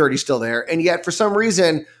job security is still there, and yet for some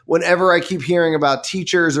reason, whenever I keep hearing about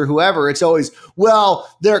teachers or whoever, it's always, well,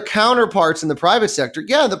 their counterparts in the private sector.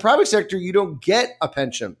 Yeah, the private sector, you don't get a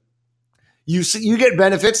pension. You get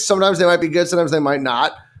benefits. Sometimes they might be good, sometimes they might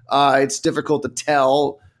not. It's difficult to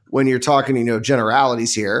tell when you're talking,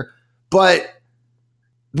 generalities here, but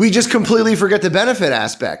we just completely forget the benefit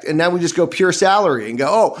aspect. And now we just go pure salary and go,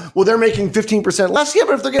 oh, well, they're making 15% less. Yeah,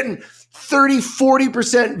 but if they're getting 30,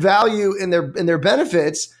 40% value in their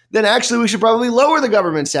benefits, then actually we should probably lower the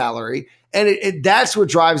government salary. And that's what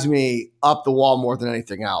drives me up the wall more than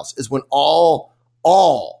anything else, is when all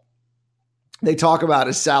they talk about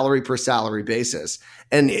is salary per salary basis.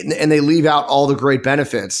 And they leave out all the great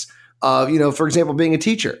benefits of, for example, being a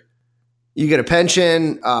teacher. You get a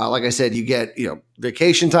pension. Like I said, you get,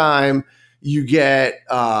 vacation time. You get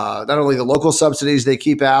not only the local subsidies they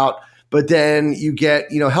keep out, but then you get,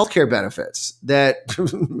 healthcare benefits that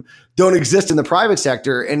don't exist in the private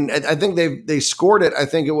sector. And I think they scored it. I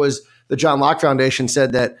think it was the John Locke Foundation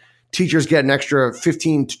said that teachers get an extra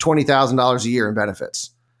 $15,000 to $20,000 a year in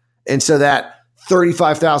benefits. And so that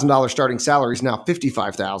 $35,000 starting salary is now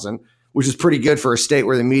 $55,000, which is pretty good for a state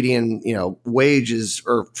where the median, wage is,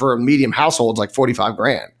 or for a medium household, is like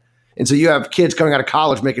 $45,000. And so you have kids coming out of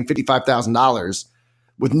college making $55,000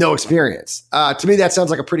 with no experience. To me, that sounds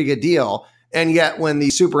like a pretty good deal. And yet when the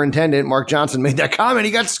superintendent, Mark Johnson, made that comment,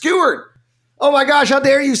 he got skewered. Oh my gosh, how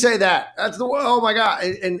dare you say that? Oh my God.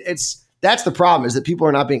 And that's the problem, is that people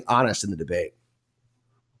are not being honest in the debate.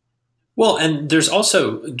 Well, and there's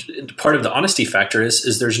also part of the honesty factor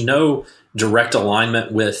is there's no direct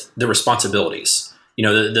alignment with the responsibilities.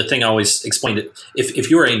 The thing I always explained, if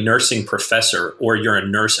you're a nursing professor or you're a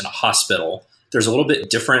nurse in a hospital, there's a little bit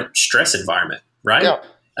different stress environment, right? Yeah.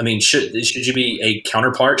 I mean, should you be a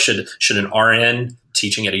counterpart? Should an RN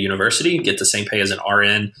teaching at a university get the same pay as an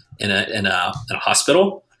RN in a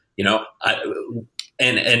hospital? Or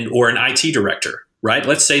an IT director, right?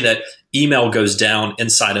 Let's say that email goes down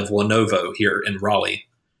inside of Lenovo here in Raleigh.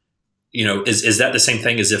 Is that the same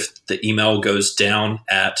thing as if the email goes down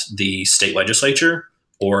at the state legislature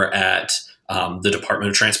or at the Department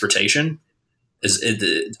of Transportation?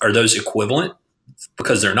 Are those equivalent?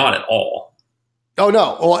 Because they're not at all. Oh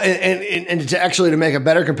no. Well, and to make a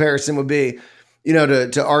better comparison would be,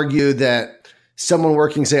 to argue that someone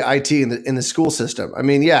working, say, IT in the school system. I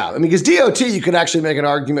mean, yeah. I mean, because DOT, you could actually make an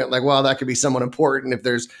argument like, well, that could be someone important if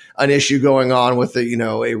there's an issue going on with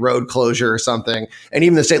a road closure or something, and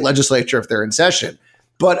even the state legislature if they're in session.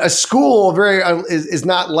 But a school is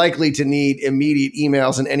not likely to need immediate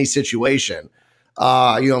emails in any situation,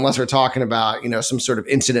 unless we're talking about some sort of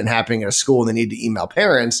incident happening at a school and they need to email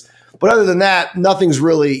parents. But other than that, nothing's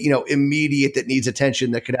really immediate that needs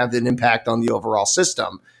attention that could have an impact on the overall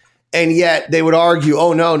system. And yet they would argue,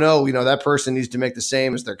 oh no, that person needs to make the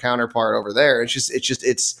same as their counterpart over there.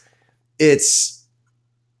 It's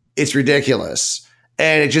ridiculous.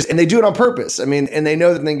 And they do it on purpose. I mean, and they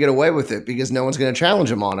know that they can get away with it because no one's going to challenge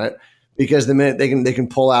them on it, because the minute they can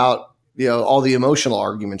pull out, all the emotional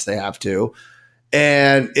arguments they have to,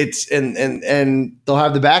 and and they'll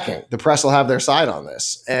have the backing. The press will have their side on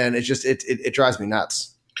this. And it drives me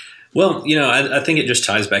nuts. Well, I think it just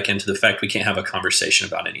ties back into the fact we can't have a conversation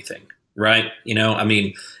about anything, right? I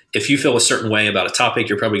mean, if you feel a certain way about a topic,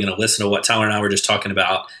 you're probably going to listen to what Tyler and I were just talking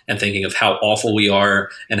about and thinking of how awful we are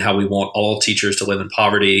and how we want all teachers to live in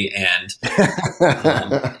poverty. And,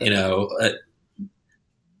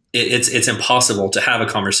 it's impossible to have a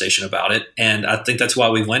conversation about it. And I think that's why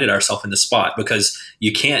we've landed ourselves in this spot, because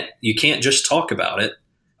you can't just talk about it,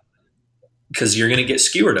 because you're going to get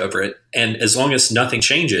skewered over it. And as long as nothing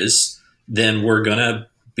changes, then we're going to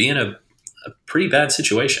be in a pretty bad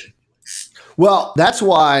situation. Well, that's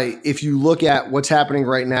why if you look at what's happening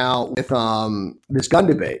right now with this gun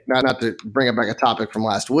debate, not to bring up back a topic from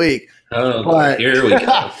last week. Oh, but here we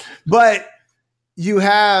go. But you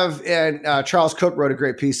have, and Charles Cook wrote a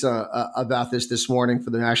great piece about this morning for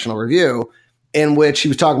the National Review, in which he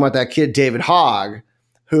was talking about that kid, David Hogg,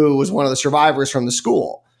 who was one of the survivors from the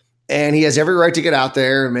school. And he has every right to get out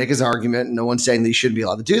there and make his argument. And no one's saying that he shouldn't be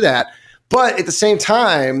allowed to do that. But at the same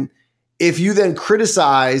time, if you then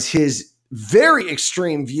criticize his very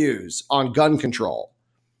extreme views on gun control,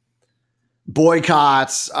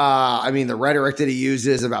 boycotts, the rhetoric that he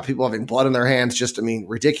uses about people having blood in their hands,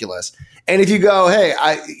 ridiculous. And if you go, hey,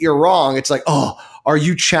 you're wrong, it's like, oh, are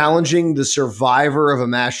you challenging the survivor of a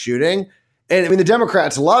mass shooting? And the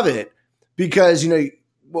Democrats love it because,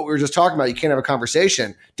 what we were just talking about, you can't have a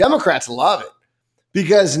conversation. Democrats love it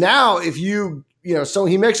because now if so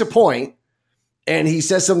he makes a point and he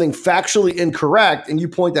says something factually incorrect and you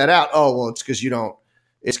point that out, oh, well, it's because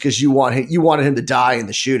you wanted him to die in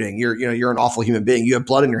the shooting. You're an awful human being. You have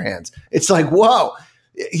blood in your hands. It's like, whoa,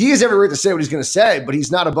 he has every right to say what he's going to say, but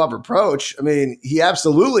he's not above reproach. I mean, he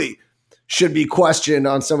absolutely should be questioned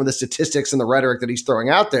on some of the statistics and the rhetoric that he's throwing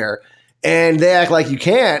out there. And they act like you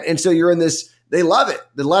can't. And so you're in this, they love it.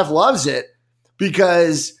 The left loves it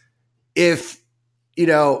because if,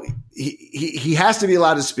 he has to be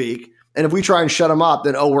allowed to speak. And if we try and shut him up,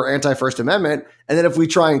 then, we're anti-First Amendment. And then if we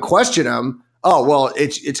try and question him, oh, well,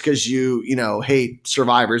 it's because you hate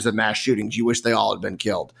survivors of mass shootings. You wish they all had been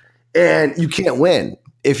killed. And you can't win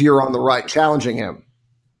if you're on the right challenging him.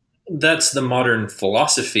 That's the modern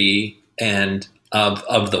philosophy and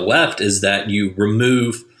of the left, is that you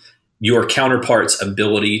remove your counterpart's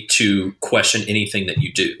ability to question anything that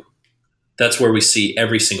you do. That's where we see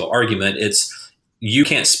every single argument. It's you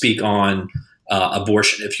can't speak on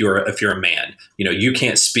abortion if you're a man. You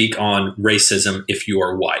can't speak on racism if you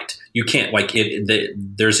are white. You can't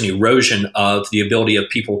there's an erosion of the ability of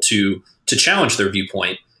people to challenge their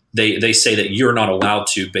viewpoint. They say that you're not allowed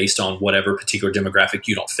to based on whatever particular demographic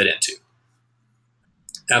you don't fit into.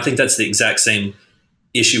 And I think that's the exact same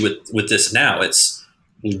issue with this now. It's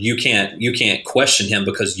you can't question him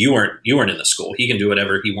because you weren't in the school. He can do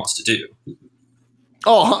whatever he wants to do.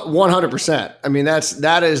 Oh, 100%. I mean,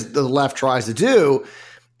 that is the left tries to do.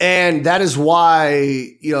 And that is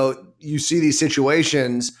why, you see these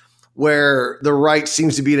situations where the right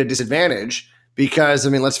seems to be at a disadvantage because, I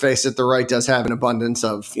mean, let's face it, the right does have an abundance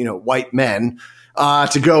of, white men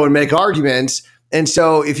to go and make arguments. And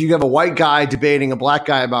so if you have a white guy debating a black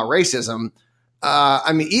guy about racism,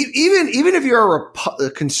 I mean, even if you're a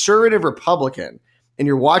conservative Republican and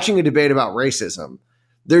you're watching a debate about racism,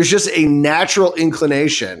 there's just a natural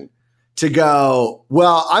inclination to go,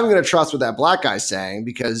 well, I'm going to trust what that black guy's saying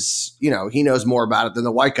because, he knows more about it than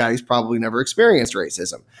the white guy who's probably never experienced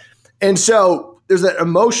racism. And so there's that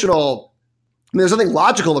emotional, there's nothing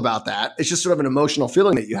logical about that. It's just sort of an emotional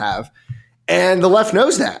feeling that you have. And the left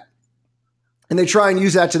knows that. And they try and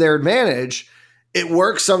use that to their advantage. It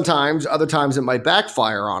works sometimes. Other times it might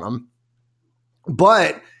backfire on them.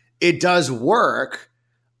 But it does work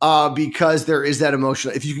because there is that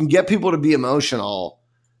emotional. If you can get people to be emotional,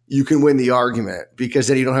 you can win the argument because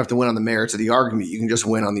then you don't have to win on the merits of the argument. You can just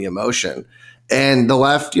win on the emotion. And the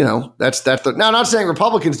left, that's now I'm not saying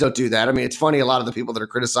Republicans don't do that. I mean, it's funny. A lot of the people that are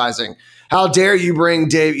criticizing, how dare you bring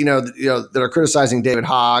Dave, that are criticizing David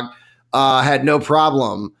Hogg had no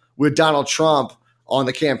problem with Donald Trump on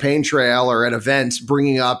the campaign trail or at events,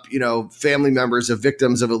 bringing up, family members of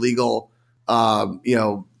victims of illegal,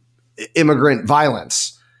 immigrant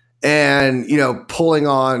violence and, pulling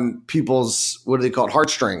on people's, what are they called?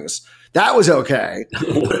 Heartstrings. That was okay.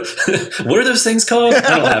 What are those things called? I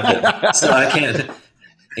don't have them. So I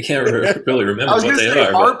can't really remember what they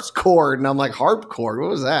are. Harpsichord. And I'm like, harpsichord. What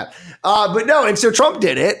was that? But no. And so Trump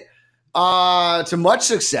did it to much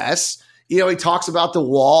success. He talks about the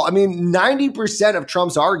wall. I mean, 90% of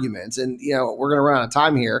Trump's arguments, and, we're going to run out of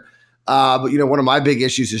time here. But, one of my big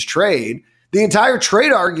issues is trade. The entire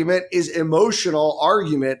trade argument is emotional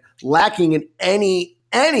argument lacking in any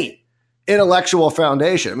intellectual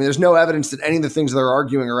foundation. I mean, there's no evidence that any of the things they're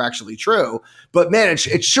arguing are actually true. But, man,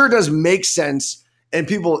 it sure does make sense. And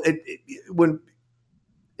people,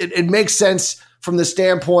 it makes sense from the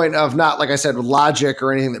standpoint of not, like I said, logic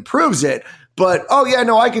or anything that proves it. But, oh, yeah,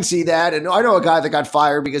 no, I can see that. And I know a guy that got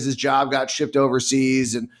fired because his job got shipped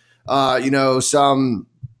overseas and, some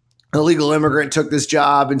illegal immigrant took this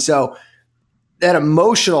job. And so that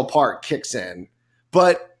emotional part kicks in.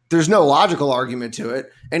 But there's no logical argument to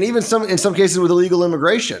it. And even in some cases with illegal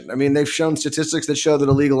immigration. I mean, they've shown statistics that show that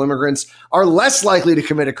illegal immigrants are less likely to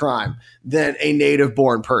commit a crime than a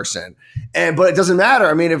native-born person. But it doesn't matter.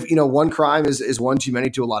 I mean, if, one crime is one too many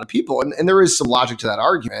to a lot of people. And there is some logic to that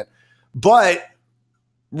argument. But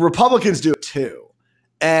Republicans do it too.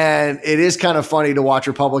 And it is kind of funny to watch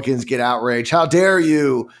Republicans get outraged. How dare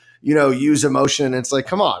you, use emotion? It's like,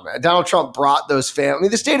 come on, man. Donald Trump brought those families. I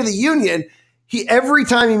mean, the State of the Union, every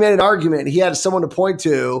time he made an argument, he had someone to point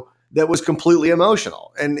to that was completely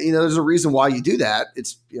emotional. And, there's a reason why you do that.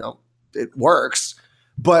 It's, it works.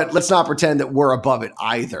 But let's not pretend that we're above it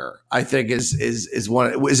either. I think is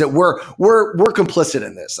that we're complicit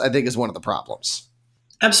in this, I think is one of the problems.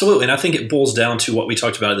 Absolutely. And I think it boils down to what we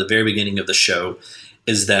talked about at the very beginning of the show,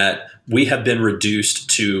 is that we have been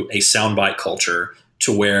reduced to a soundbite culture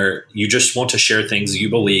to where you just want to share things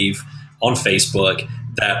you believe on Facebook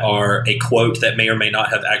that are a quote that may or may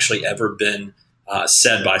not have actually ever been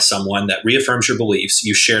said by someone that reaffirms your beliefs.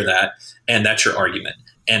 You share that, and that's your argument.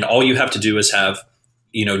 And all you have to do is have,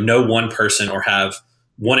 know one person or have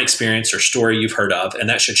one experience or story you've heard of, and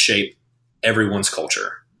that should shape everyone's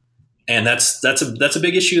culture. And that's a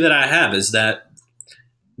big issue that I have, is that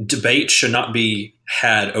debate should not be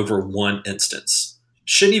had over one instance.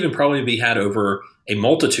 Shouldn't even probably be had over a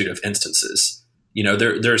multitude of instances.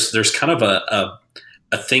 There's kind of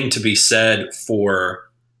a thing to be said for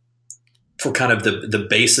kind of the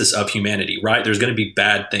basis of humanity, right? There's going to be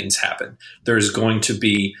bad things happen. There's going to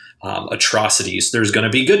be atrocities. There's going to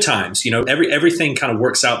be good times. Everything kind of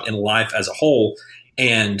works out in life as a whole,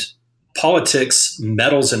 and politics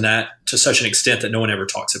meddles in that to such an extent that no one ever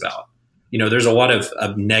talks about. There's a lot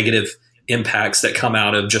of negative impacts that come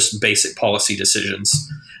out of just basic policy decisions.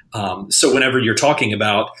 So whenever you're talking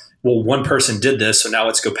about, well, one person did this, so now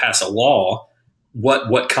let's go pass a law,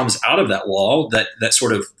 what comes out of that law, that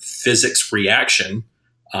sort of physics reaction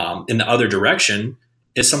in the other direction,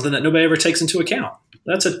 is something that nobody ever takes into account.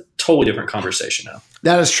 That's a totally different conversation now.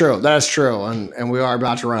 That is true. And we are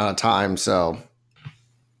about to run out of time. So,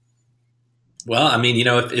 well, I mean,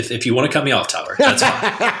 if you want to cut me off, Tyler, that's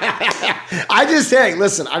fine. I'm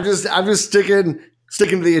just sticking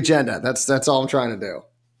to the agenda. That's all I'm trying to do.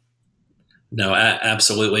 No,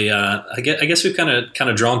 absolutely. I guess we've kind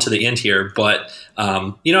of drawn to the end here, but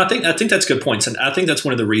I think that's good points, and I think that's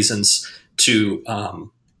one of the reasons to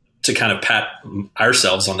kind of pat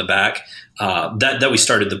ourselves on the back that we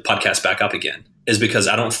started the podcast back up again, is because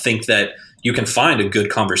I don't think that you can find a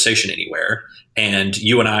good conversation anywhere. And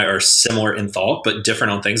you and I are similar in thought, but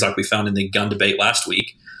different on things, like we found in the gun debate last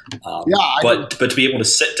week. But to be able to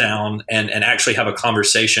sit down and actually have a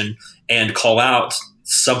conversation and call out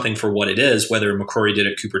something for what it is, whether McCrory did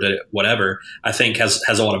it, Cooper did it, whatever, I think has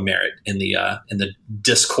a lot of merit in the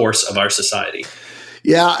discourse of our society.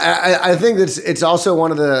 Yeah, I think it's also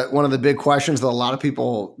one of the big questions that a lot of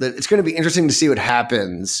people, that it's going to be interesting to see what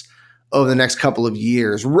happens over the next couple of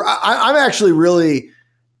years. I'm actually really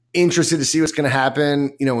interested to see what's going to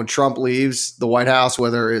happen, when Trump leaves the White House,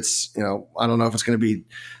 whether it's, I don't know if it's going to be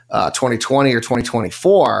 2020 or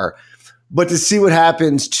 2024, but to see what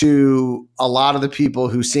happens to a lot of the people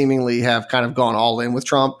who seemingly have kind of gone all in with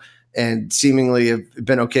Trump and seemingly have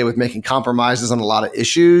been okay with making compromises on a lot of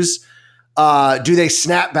issues. Do they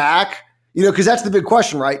snap back? Because that's the big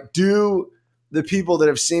question, right? Do the people that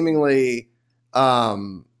have seemingly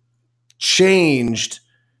changed,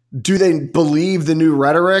 do they believe the new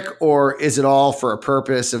rhetoric, or is it all for a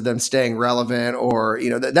purpose of them staying relevant? Or,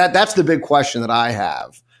 that's the big question that I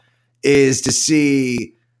have, is to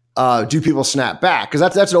see, do people snap back?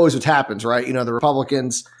 Because that's always what happens, right? The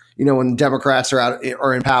Republicans, when Democrats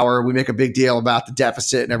are in power, we make a big deal about the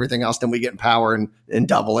deficit and everything else. Then we get in power and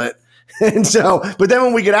double it. And so, but then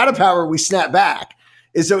when we get out of power, we snap back.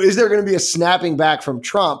 And so is there going to be a snapping back from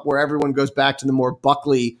Trump where everyone goes back to the more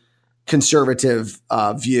Buckley conservative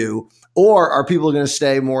view, or are people going to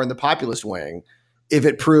stay more in the populist wing? If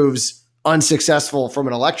it proves unsuccessful from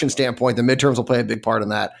an election standpoint, the midterms will play a big part in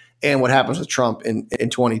that, and what happens with Trump in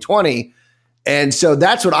 2020. And so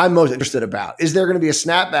that's what I'm most interested about. Is there going to be a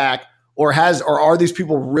snapback, or are these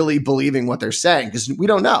people really believing what they're saying? Because we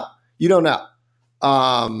don't know. You don't know.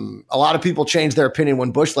 A lot of people changed their opinion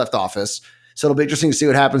when Bush left office. So it'll be interesting to see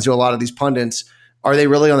what happens to a lot of these pundits. Are they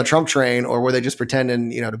really on the Trump train, or were they just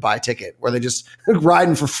pretending, to buy a ticket? Were they just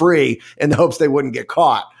riding for free in the hopes they wouldn't get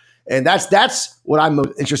caught? And that's what I'm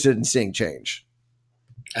most interested in seeing change.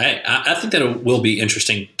 I think that it will be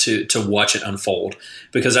interesting to watch it unfold,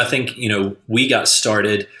 because I think, we got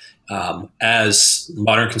started as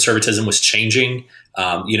modern conservatism was changing.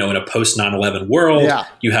 In a post 9/11 world,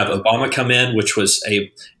 You have Obama come in, which was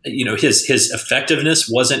his effectiveness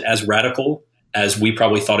wasn't as radical as we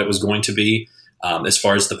probably thought it was going to be, as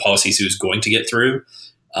far as the policies he was going to get through.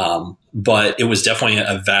 But it was definitely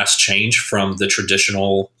a vast change from the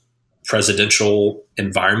traditional presidential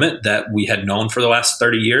environment that we had known for the last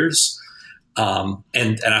 30 years. And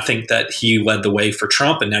I think that he led the way for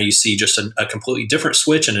Trump. And now you see just a completely different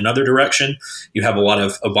switch in another direction. You have a lot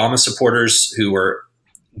of Obama supporters who are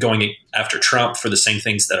going after Trump for the same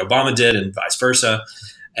things that Obama did, and vice versa.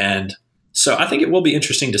 And so I think it will be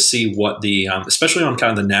interesting to see what the, especially on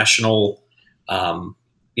kind of the national, the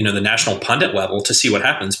national pundit level, to see what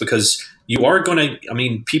happens, because you are going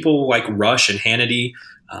to, people like Rush and Hannity,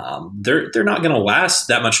 they're not going to last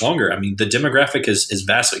that much longer. The demographic is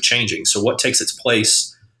vastly changing. So what takes its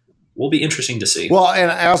place will be interesting to see. Well, and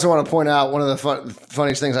I also want to point out one of the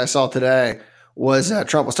funniest things I saw today was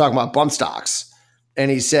Trump was talking about bump stocks. And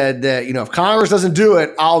he said that, if Congress doesn't do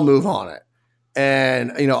it, I'll move on it.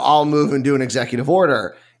 And, I'll move and do an executive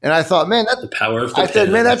order. And I thought, man, the power of the I said,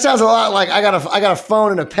 pen. man, that sounds a lot like I got a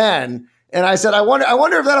phone and a pen. And I said, I wonder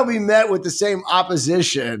if that'll be met with the same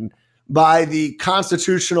opposition by the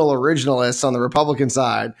constitutional originalists on the Republican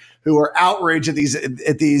side who are outraged at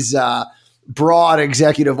these broad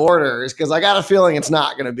executive orders, because I got a feeling it's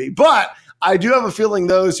not going to be. But I do have a feeling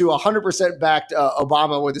those who 100% backed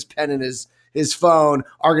Obama with his pen and his phone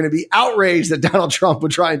are going to be outraged that Donald Trump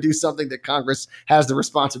would try and do something that Congress has the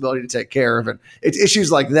responsibility to take care of. And it's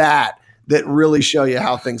issues like that really show you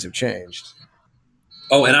how things have changed.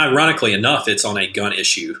 Oh, and ironically enough, it's on a gun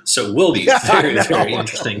issue. So it will be very, very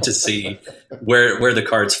interesting to see where the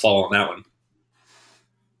cards fall on that one.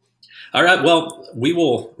 All right. Well, we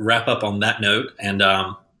will wrap up on that note. And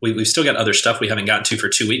we've still got other stuff we haven't gotten to for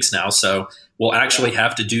 2 weeks now. So we'll actually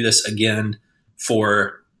have to do this again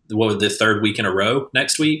for the third week in a row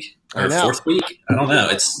next week or fourth week. I don't know.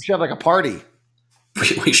 We should have like a party.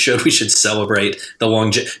 We should celebrate the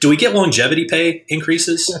longevity. Do we get longevity pay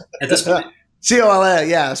increases at this point? COLA,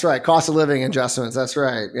 yeah, that's right. Cost of living adjustments, that's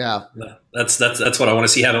right. Yeah, that's what I want to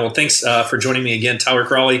see happen. Well, thanks for joining me again, Tyler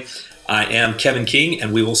Crawley. I am Kevin King,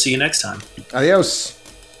 and we will see you next time. Adios.